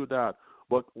will give you that.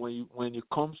 But when it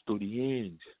comes to the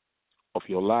end of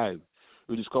your life,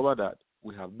 you discover that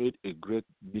we have made a great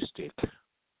mistake.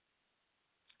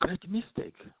 Great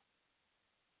mistake.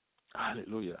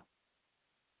 Hallelujah.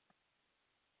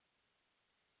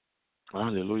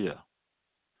 Hallelujah.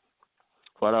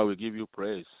 Father, we give you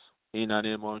praise in the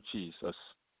name of Jesus.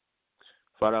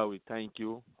 Father, we thank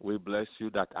you. We bless you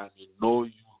that I may know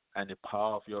you and the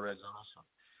power of your resurrection.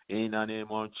 In the name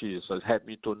of Jesus, help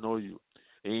me to know you.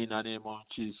 In the name of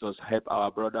Jesus, help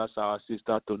our brothers, our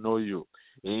sisters to know you.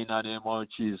 In the name of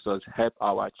Jesus, help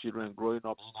our children growing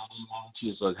up. In the name of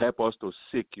Jesus, help us to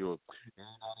seek you. In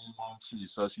the name of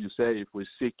Jesus, you say if we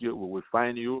seek you, we will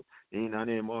find you. In the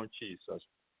name of Jesus.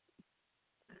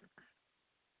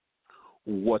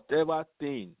 Whatever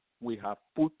thing we have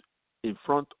put in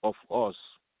front of us,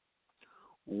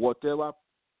 whatever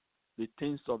the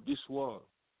things of this world,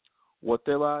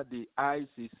 whatever the eyes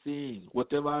is seeing,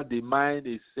 whatever the mind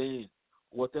is saying,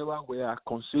 whatever we are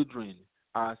considering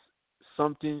as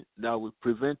something that will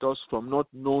prevent us from not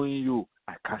knowing you,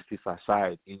 I cast it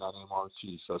aside in the name of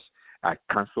Jesus. I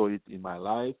cancel it in my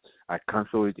life. I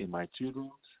cancel it in my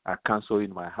children. I cancel it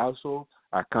in my household.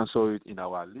 I cancel it in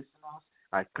our listeners.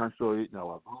 I cancel it in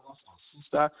our brothers and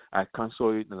sisters. I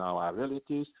cancel it in our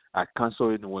relatives. I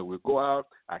cancel it when we go out.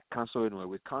 I cancel it when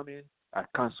we come in. I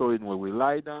cancel it when we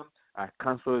lie down. I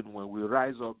cancel it when we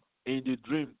rise up. In the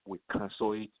dream, we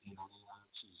cancel it in the name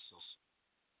of Jesus.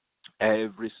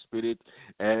 Every spirit,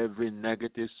 every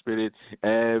negative spirit,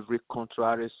 every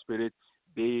contrary spirit,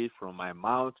 be it from my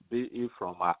mouth, be it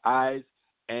from my eyes,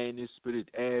 any spirit,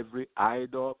 every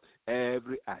idol,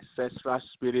 every ancestral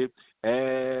spirit,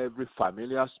 every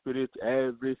familiar spirit,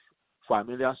 every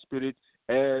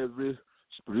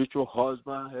spiritual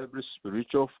husband, every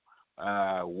spiritual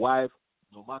wife,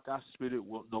 no matter spirit,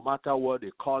 no matter what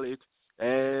they call it,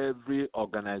 every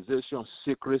organization,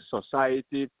 secret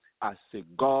society, as a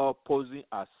God posing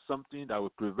as something that will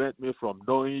prevent me from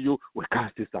knowing you, we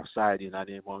cast this aside in the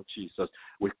name of Jesus.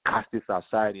 We cast this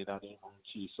aside in the name of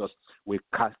Jesus. We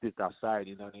cast it aside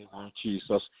in the name of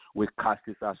Jesus. We cast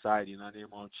it aside in the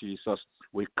name of Jesus.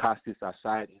 We cast it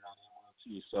aside in the name of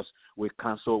Jesus. We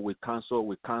cancel, we cancel,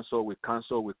 we cancel, we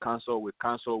cancel, we cancel, we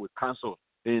cancel, we cancel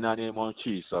in the name of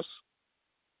Jesus.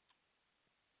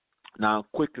 Now,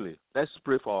 quickly, let's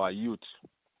pray for our youth.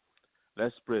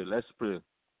 Let's pray. Let's pray.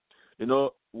 You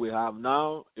know, we have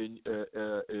now in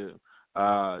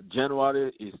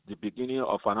January is the beginning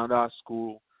of another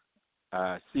school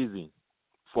season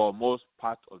for most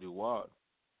part of the world.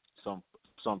 Some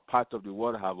part of the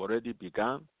world have already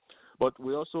begun, but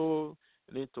we also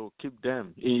need to keep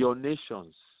them in your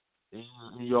nations, in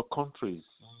your countries,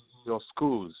 in your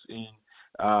schools, in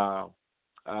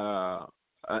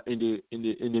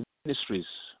the ministries.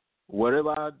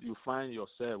 Wherever you find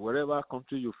yourself, wherever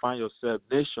country you find yourself,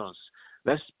 nations,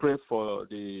 let's pray for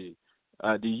the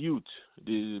youth.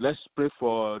 Let's pray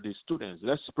for the students.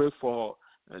 Let's pray for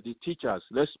the teachers.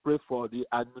 Let's pray for the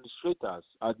administrators,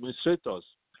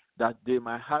 that they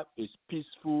might have a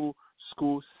peaceful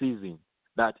school season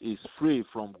that is free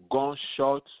from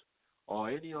gunshots or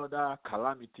any other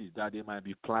calamities that they might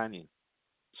be planning.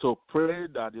 So pray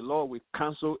that the Lord will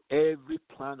cancel every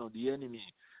plan of the enemy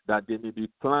that they may be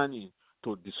planning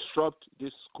to disrupt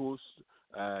this school's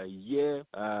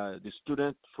the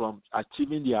students from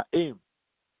achieving their aim.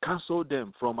 Cancel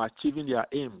them from achieving their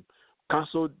aim.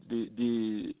 Cancel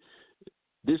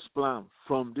this plan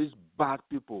from these bad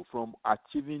people from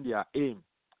achieving their aim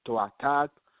to attack,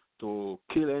 to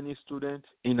kill any student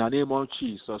in the name of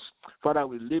Jesus. Father,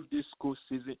 we leave this school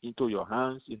season into your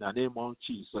hands in the name of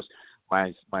Jesus.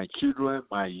 My children,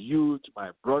 my youth, my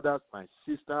brothers, my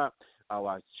sister,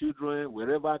 our children,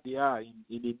 wherever they are in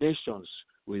the nations,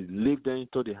 we leave them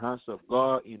into the hands of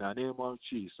God in the name of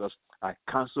Jesus. I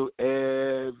cancel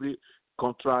every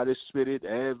contrary spirit,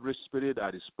 every spirit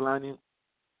that is planning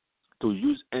to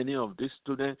use any of these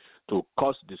students to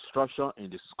cause destruction in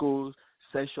the school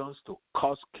sessions, to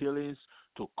cause killings,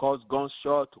 to cause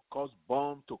gunshot, to cause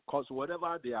bomb, to cause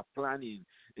whatever they are planning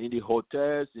in the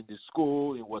hotels, in the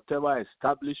school, in whatever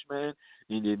establishment,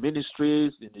 in the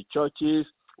ministries, in the churches,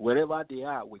 wherever they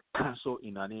are, we cancel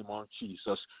in the name of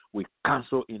Jesus. We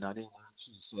cancel in the name of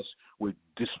Jesus. We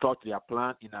distort their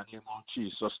plan in the name of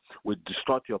Jesus. We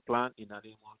distort your plan in the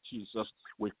name of Jesus.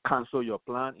 We cancel your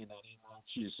plan in the name of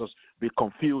Jesus. Be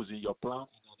confused in your plan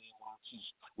in the name of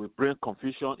Jesus. We bring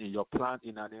confusion in your plan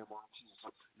in the name of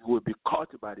Jesus. You will be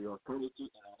caught by the authorities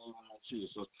in the name of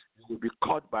Jesus. You will be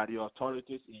caught by the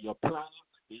authorities in your planning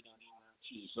in the name of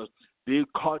Jesus. Be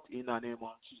caught in the name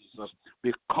of Jesus.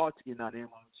 Be caught in the name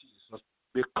of Jesus.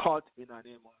 Be caught in the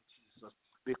name of Jesus.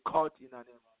 Be caught in the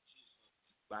name of Jesus.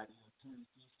 By the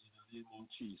authorities in the name of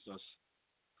Jesus.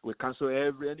 We cancel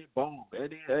any bomb,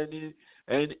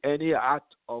 any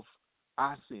act of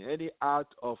arson, any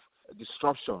act of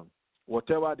disruption,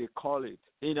 whatever they call it,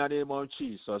 in the name of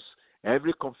Jesus.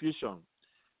 Every confusion,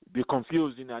 be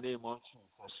confused in the name of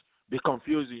Jesus. Be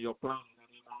confused in your plan in the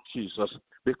name of Jesus.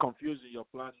 Be confused in your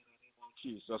plan in the name of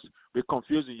Jesus. Be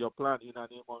confused in your plan in the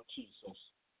name of Jesus.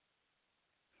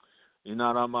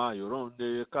 Inarama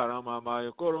yoronde karamama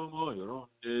yokoromo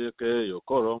yoronde ke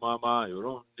yokoromama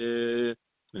yoronde.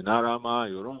 Inarama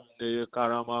yoronde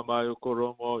karamama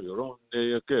yokoromo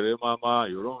yoronde keremama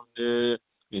yoronde.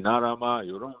 Inarama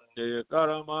yoronde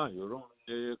karama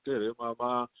yoronde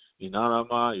keremama.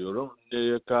 Inarama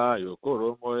yoronde ka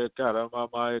yokoromo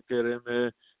karamama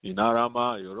kereme.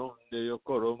 Inarama yoronde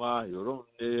yokoroma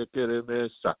yoronde kereme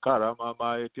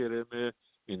sakaramama kereme.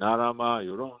 Inarama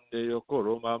yoronde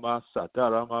yokoromama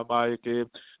sataramama eke.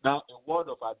 Now, a word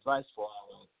of advice for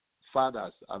our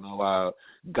fathers and our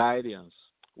guardians.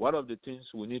 One of the things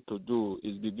we need to do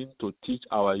is begin to teach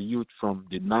our youth from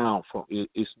the now.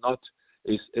 It's not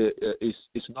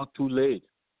too late,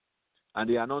 and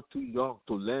they are not too young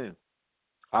to learn.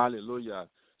 Hallelujah.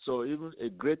 So even a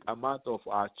great amount of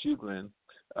our children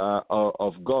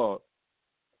of God,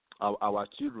 our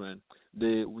children,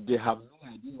 they have no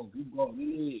idea of who God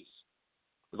really is.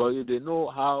 Because if they know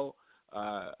how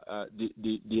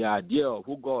the idea of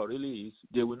who God really is,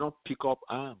 they will not pick up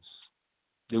arms.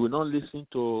 They will not listen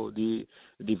to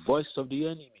the voice of the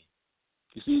enemy.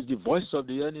 You see, it's the voice of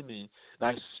the enemy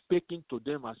that is speaking to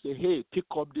them and say, hey, pick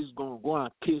up this gun, go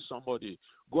and kill somebody.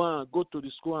 Go to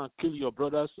the school and kill your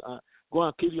brothers, go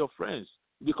and kill your friends.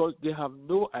 Because they have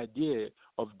no idea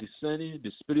of discerning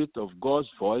the spirit of God's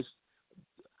voice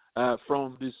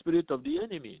from the spirit of the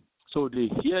enemy. So they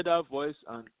hear that voice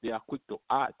and they are quick to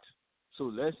act.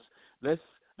 So let's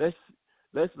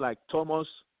like Thomas,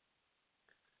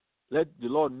 let the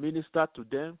Lord minister to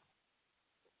them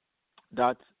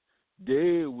that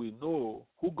they will know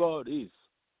who God is.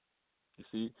 You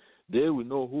see, they will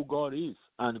know who God is,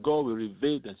 and God will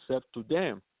reveal himself to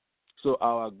them. So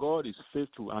our God is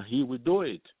faithful, and he will do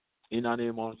it in the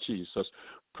name of Jesus.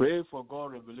 Pray for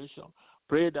God revelation.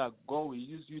 Pray that God will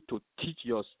use you to teach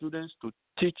your students, to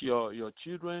teach your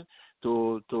children,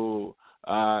 to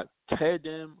tell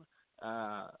them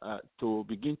to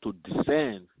begin to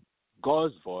discern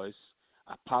God's voice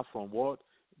apart from what?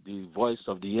 The voice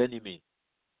of the enemy.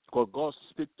 Because God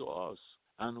speaks to us,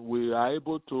 and we are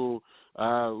able to,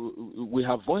 we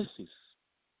have voices.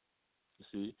 You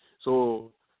see?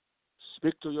 So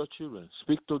speak to your children,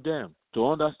 speak to them, to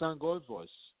understand God's voice,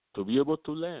 to be able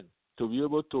to learn, to be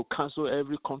able to cancel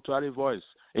every contrary voice.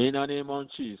 In the name of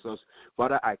Jesus,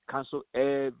 Father, I cancel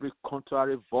every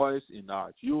contrary voice in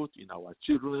our youth, in our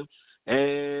children,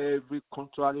 every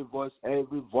contrary voice,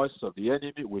 every voice of the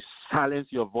enemy. We silence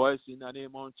your voice in the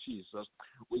name of Jesus.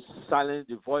 We silence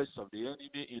the voice of the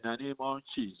enemy in the name of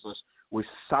Jesus. We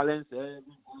silence every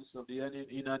voice of the enemy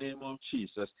in the name of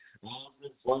Jesus.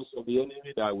 Every voice of the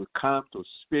enemy that will come to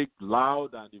speak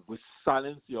loud, and we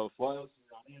silence your voice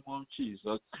in the name of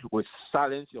Jesus. We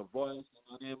silence your voice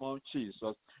in the name of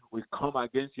Jesus. We come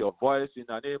against your voice in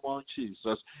the name of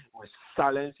Jesus. We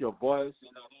silence your voice in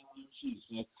the name of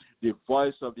Jesus. The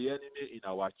voice of the enemy in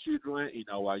our children, in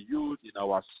our youth, in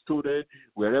our students,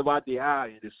 wherever they are,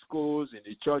 in the schools, in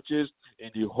the churches,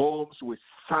 in the homes, we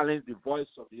silence the voice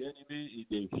of the enemy.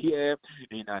 They hear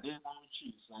in the name of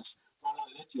Jesus.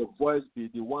 Father, let your voice be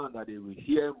the one that they will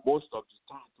hear most of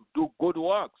the time to do good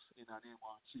works in the name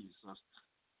of Jesus.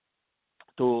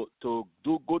 To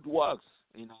do good works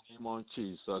in the name of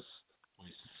Jesus. We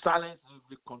silence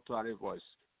every contrary voice.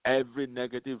 Every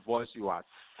negative voice, you are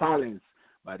silenced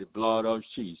by the blood of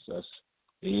Jesus.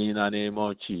 In the name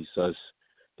of Jesus.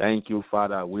 Thank you,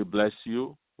 Father. We bless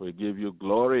you. We give you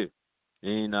glory.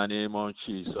 In the name of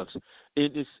Jesus.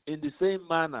 In the same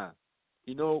manner,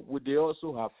 they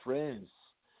also have friends.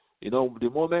 The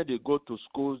moment they go to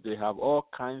schools, they have all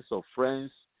kinds of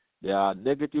friends. There are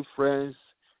negative friends.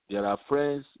 There are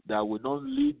friends that will not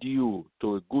lead you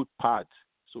to a good path.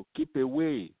 So keep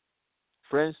away.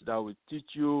 Friends that will teach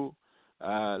you,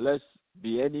 let's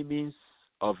be enemies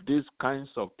of these kinds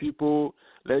of people.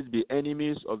 Let's be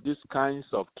enemies of these kinds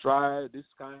of tribe, these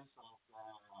kinds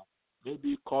of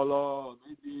maybe color,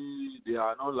 maybe they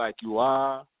are not like you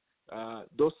are.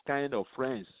 Those kind of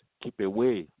friends, keep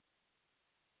away.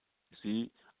 See,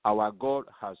 our God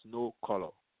has no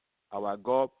color. Our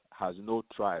God has no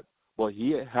tribe. But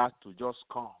he had to just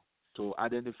come to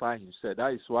identify himself.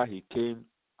 That is why he came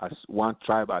as one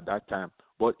tribe at that time.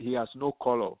 But he has no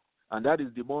color. And that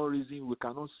is the more reason we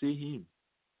cannot see him.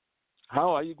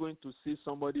 How are you going to see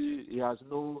somebody? He has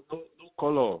no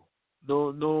color,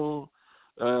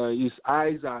 his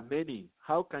eyes are many.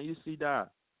 How can you see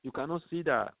that? You cannot see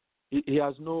that. He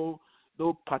has no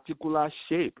particular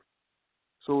shape.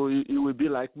 So it will be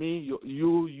like me,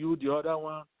 you, the other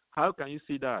one. How can you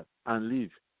see that and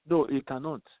live? No, it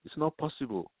cannot. It's not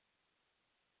possible.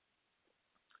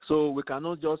 So we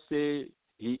cannot just say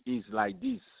he is like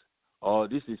this, or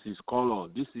this is his color,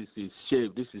 this is his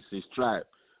shape, this is his tribe.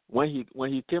 When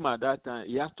he came at that time,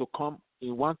 he has to come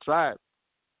in one tribe.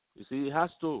 You see, he has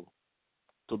to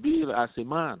be as a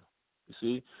man. You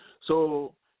see,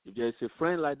 so if there is a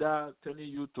friend like that telling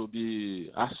you to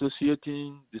be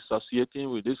dissociating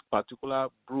with this particular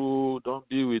brew, don't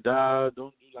be with that,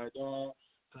 don't do like that,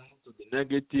 trying to be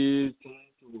negative,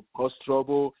 trying to cause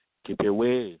trouble, keep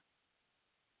away.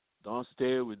 Don't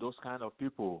stay with those kind of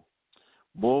people.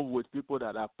 Move with people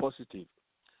that are positive,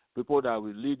 people that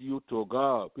will lead you to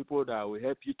God, people that will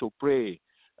help you to pray,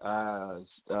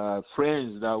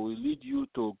 friends that will lead you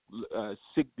to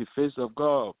seek the face of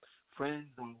God, friends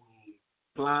that will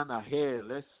plan ahead.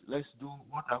 Let's do,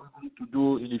 what are we going to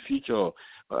do in the future?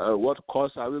 What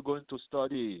course are we going to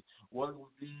study? What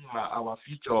will be our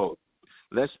future?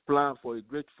 Let's plan for a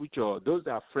great future. Those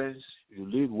are friends you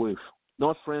live with,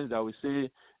 not friends that will say,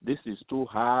 this is too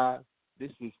hard,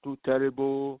 this is too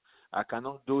terrible, I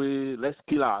cannot do it, let's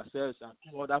kill ourselves and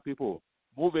kill other people.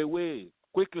 Move away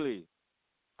quickly.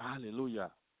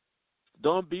 Hallelujah.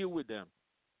 Don't be with them.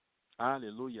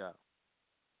 Hallelujah.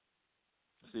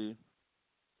 See?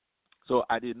 So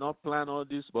I did not plan all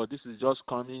this, but this is just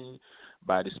coming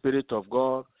by the Spirit of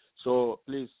God. So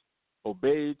please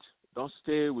obey it. Don't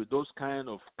stay with those kind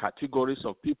of categories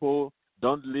of people.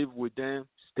 Don't live with them.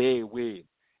 Stay away.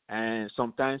 And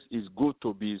sometimes it's good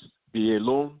to be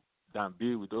alone than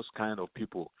be with those kind of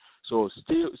people. So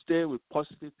stay with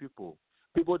positive people,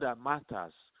 people that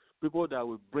matters, people that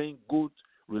will bring good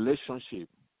relationship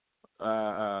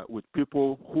with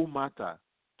people who matter,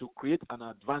 to create an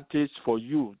advantage for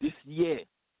you this year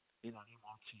in the name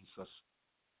of Jesus.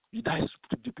 That is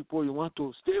the people you want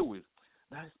to stay with.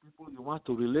 That is people you want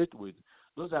to relate with.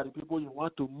 Those are the people you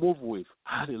want to move with.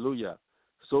 Hallelujah.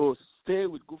 So stay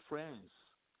with good friends.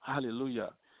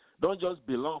 Hallelujah. Don't just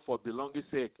belong for belonging's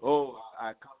sake. Oh,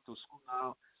 I come to school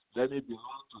now. Let me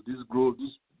belong to this group.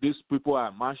 These people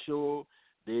are martial.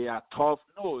 They are tough.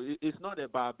 No, it's not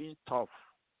about being tough.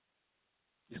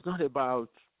 It's not about,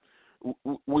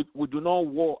 we do not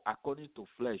war according to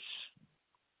flesh.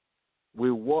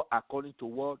 We war according to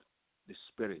what? The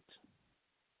Spirit.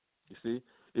 You see?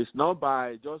 It's not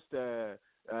by just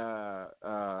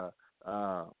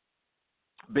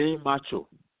being macho.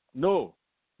 No.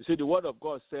 You see, the Word of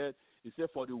God said, He said,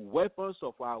 for the weapons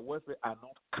of our warfare are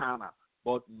not carnal,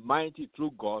 but mighty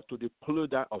through God to the pulling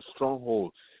down of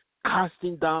strongholds,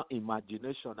 casting down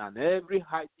imagination and every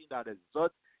high thing that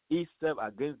exalts itself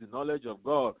against the knowledge of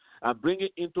God, and bringing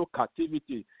into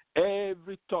captivity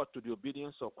every thought to the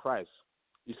obedience of Christ.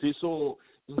 You see, so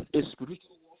it's a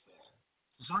spiritual warfare.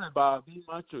 It's not about being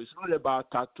macho. It's not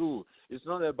about tattoo. It's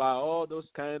not about all those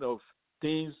kind of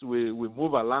things we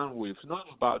move along with. It's not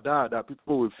about that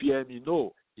people will fear me.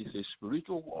 No, it's a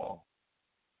spiritual war.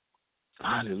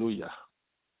 Hallelujah.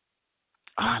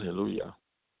 Hallelujah.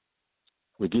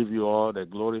 We give you all the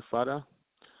glory, Father.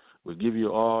 We give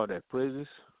you all the praises.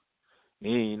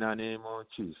 In the name of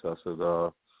Jesus,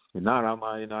 God. Let's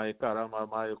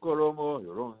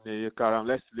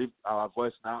lift our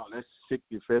voice now. Let's seek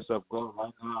the face of God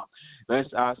right now. Let's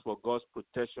ask for God's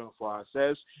protection for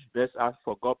ourselves. Let's ask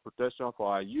for God's protection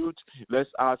for our youth.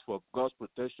 Let's ask for God's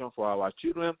protection for our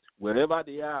children, wherever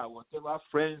they are, whatever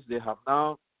friends they have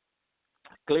now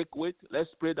click with. Let's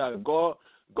pray that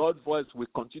God's voice will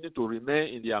continue to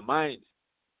remain in their mind.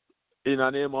 In the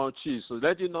name of Jesus,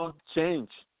 let it not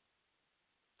change.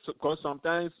 Because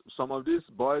sometimes some of these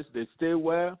boys, they stay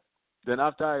well, then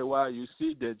after a while you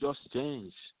see they just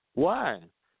change. Why?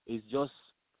 It's just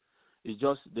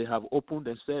they have opened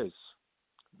themselves.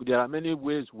 There are many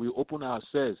ways we open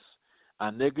ourselves,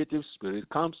 and negative spirit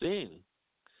comes in.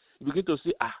 You begin to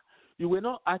see, you were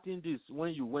not acting this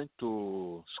when you went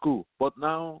to school, but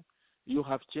now you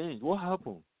have changed. What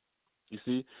happened? You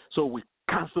see? So we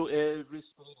cancel every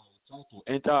spirit that try to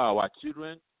enter our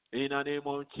children. In the name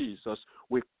of Jesus,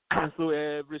 we cancel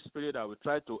every spirit that will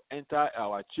try to enter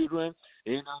our children.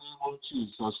 In the name of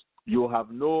Jesus, you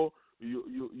have no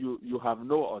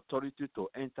authority to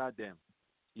enter them.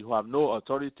 You have no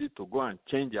authority to go and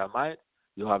change their mind.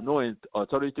 You have no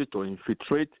authority to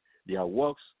infiltrate their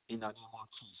works. In the name of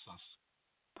Jesus,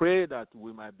 pray that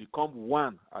we might become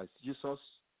one as Jesus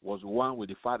was one with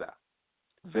the Father.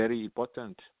 Very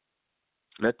important.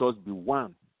 Let us be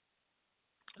one.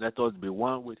 Let us be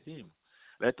one with him.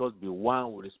 Let us be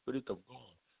one with the Spirit of God.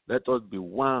 Let us be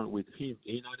one with him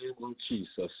in the name of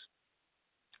Jesus.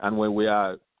 And when we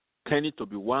are tending to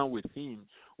be one with him,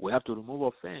 we have to remove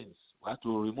offense. We have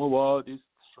to remove all these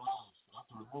strife. We have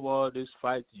to remove all this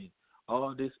fighting,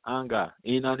 all this anger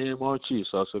in the name of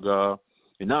Jesus, God.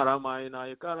 Inarama ina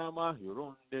ikarama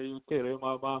yurunde yukere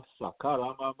mama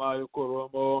sakara mama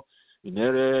yukoromo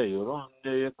inere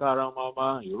yurunde ikarama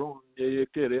mama yurunde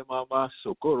yukere mama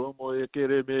sokoromo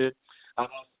yukereme. And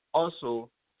also,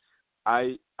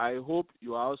 I hope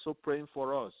you are also praying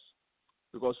for us,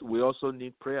 because we also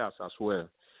need prayers as well.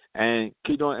 And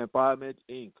Kingdom Empowerment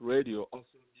Inc. Radio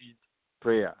also needs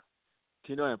prayer.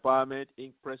 Kingdom Empowerment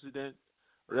Inc. President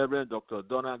Reverend Dr.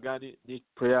 Donna Gani needs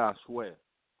prayer as well.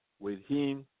 With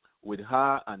him, with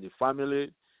her and the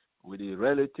family, with the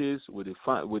relatives, with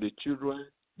the children,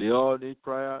 they all need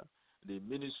prayer. The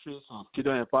ministries of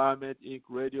Kingdom Empowerment Inc.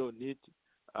 Radio need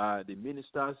the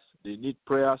ministers, they need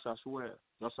prayers as well,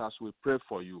 just as we pray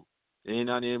for you. In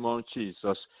the name of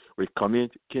Jesus, we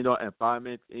commit Kingdom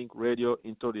Empowerment Inc. Radio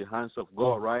into the hands of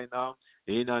God right now.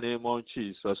 In the name of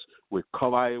Jesus, we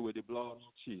cover it with the blood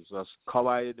of Jesus.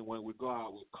 Cover it when we go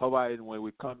out. We cover it when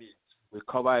we come in. We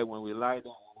cover it when we lie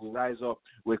down, when we rise up.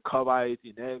 We cover it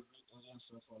in every area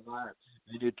of our life.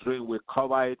 In the dream, we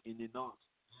cover it in the north.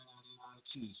 In the name of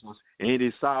Jesus. In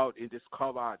the south, it is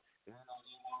covered. In the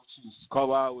name of Jesus,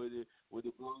 covered with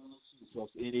the blood of Jesus.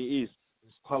 In the east,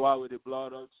 it's covered with the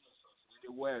blood of Jesus.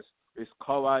 In the west, it's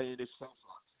covered in the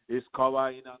central. It's covered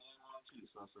in the name of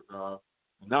Jesus, God.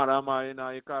 Narama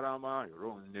ina ikarama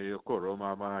yuronde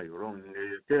koroma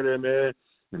yuronde kereme.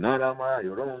 Narama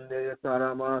yuronde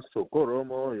ikarama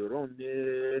sokoromo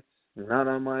yuronde.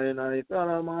 Narama ina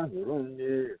ikarama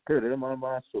yuronde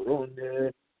kerema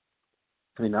soronde.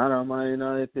 Narama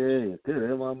ina ite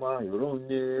kerema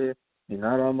yuronde.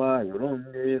 Narama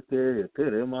yuronde ite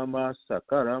kerema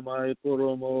sakarama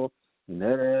ikoromo.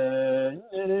 Nere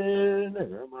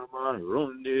mama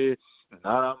yuronde.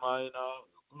 Narama ina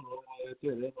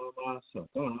mama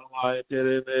sakarama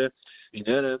kereme.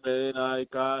 Inereme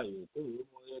naika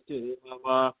yutumo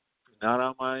mama.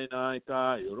 Narama ina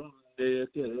ika yuronde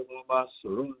kerema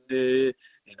surunde.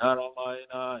 Narama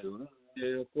ina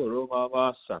yuronde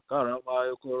koroma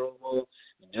sakarama koromo.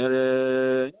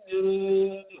 Nere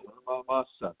mama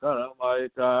sakarama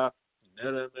ika.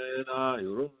 Nereme na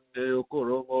yuronde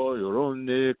koromo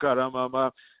yuronde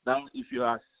karamama. Now, if you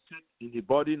are sick in the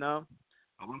body now,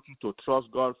 I want you to trust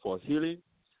God for healing.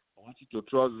 I want you to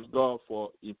trust God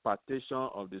for impartation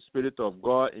of the Spirit of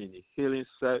God in the healing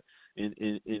set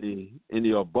in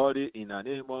your body in the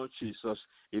name of Jesus.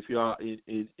 If you are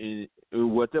in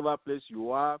whatever place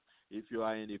you are, if you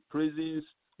are in the prisons,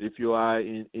 if you are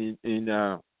in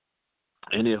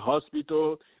a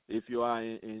hospital, if you are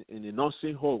in a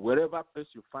nursing home, wherever place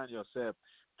you find yourself,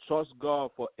 trust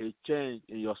God for a change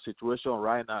in your situation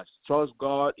right now. Trust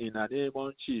God in the name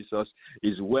of Jesus.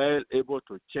 Is well able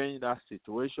to change that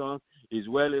situation. Is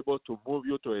well able to move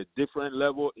you to a different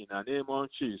level in the name of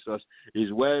Jesus.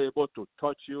 Is well able to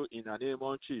touch you in the name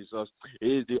of Jesus.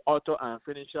 He is the author and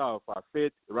finisher of our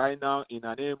faith right now in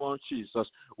the name of Jesus.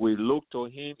 We look to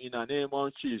him in the name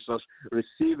of Jesus.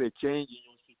 Receive a change in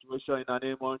your situation in the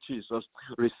name of Jesus.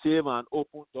 Receive an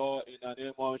open door in the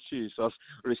name of Jesus.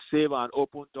 Receive an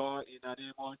open door in the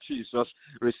name of Jesus.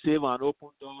 Receive an open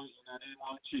door in the name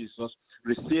of Jesus.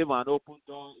 Receive an open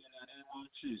door in the name of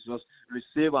Jesus.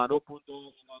 Receive an open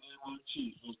door in the name of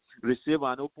Jesus. Receive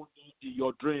an open door in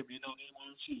your dream in the name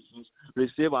of Jesus.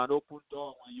 Receive an open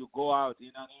door when you go out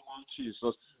in the name of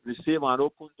Jesus. Receive an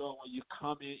open door when you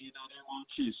come in the name of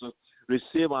Jesus.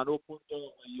 Receive an open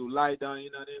door when you lie down in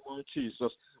the name of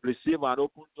Jesus. Receive an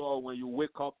open door when you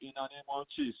wake up in the name of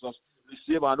Jesus.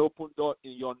 Receive an open door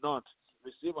in your north.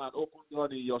 Receive an open door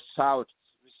in your south.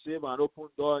 Receive an open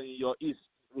door in your east.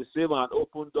 Receive an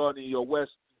open door in your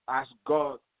west. Ask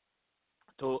God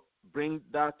to bring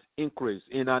that increase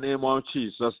in the name of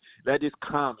Jesus. Let it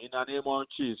come in the name of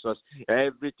Jesus.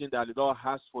 Everything that the Lord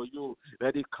has for you,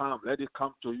 let it come. Let it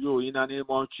come to you in the name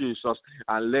of Jesus.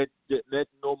 And let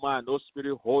no man, no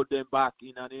spirit hold them back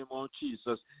in the name of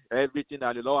Jesus. Everything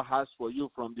that the Lord has for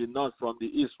you from the north, from the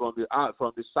east, from the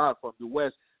south, from the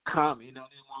west, come in the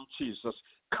name of Jesus.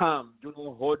 Come. Do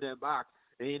not hold them back.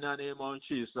 In the name of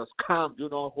Jesus, come. Do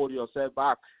not hold yourself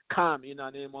back. Come in the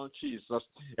name of Jesus.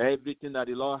 Everything that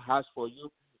the Lord has for you,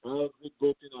 every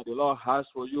good thing that the Lord has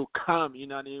for you, come in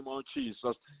the name of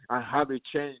Jesus and have a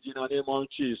change in the name of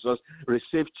Jesus.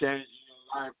 Receive change in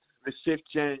your life. Receive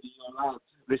change in your life.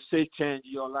 Receive change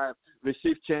in your life.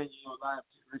 Receive change in your life.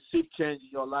 receive change in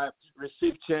your life.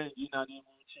 Receive change in the name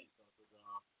of Jesus,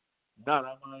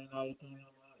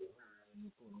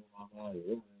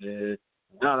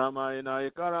 Narama ina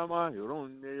ikarama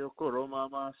yurunde yokoro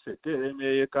mama sekere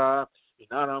meka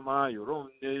inarama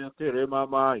yurunde yokere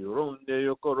mama yurunde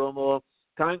yokoromo.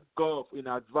 Thank God in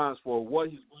advance for what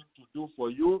He's going to do for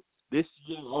you this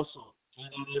year also. In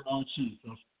the name of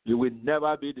Jesus, you will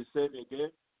never be the same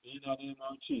again. In the name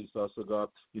of Jesus, God.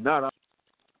 Inara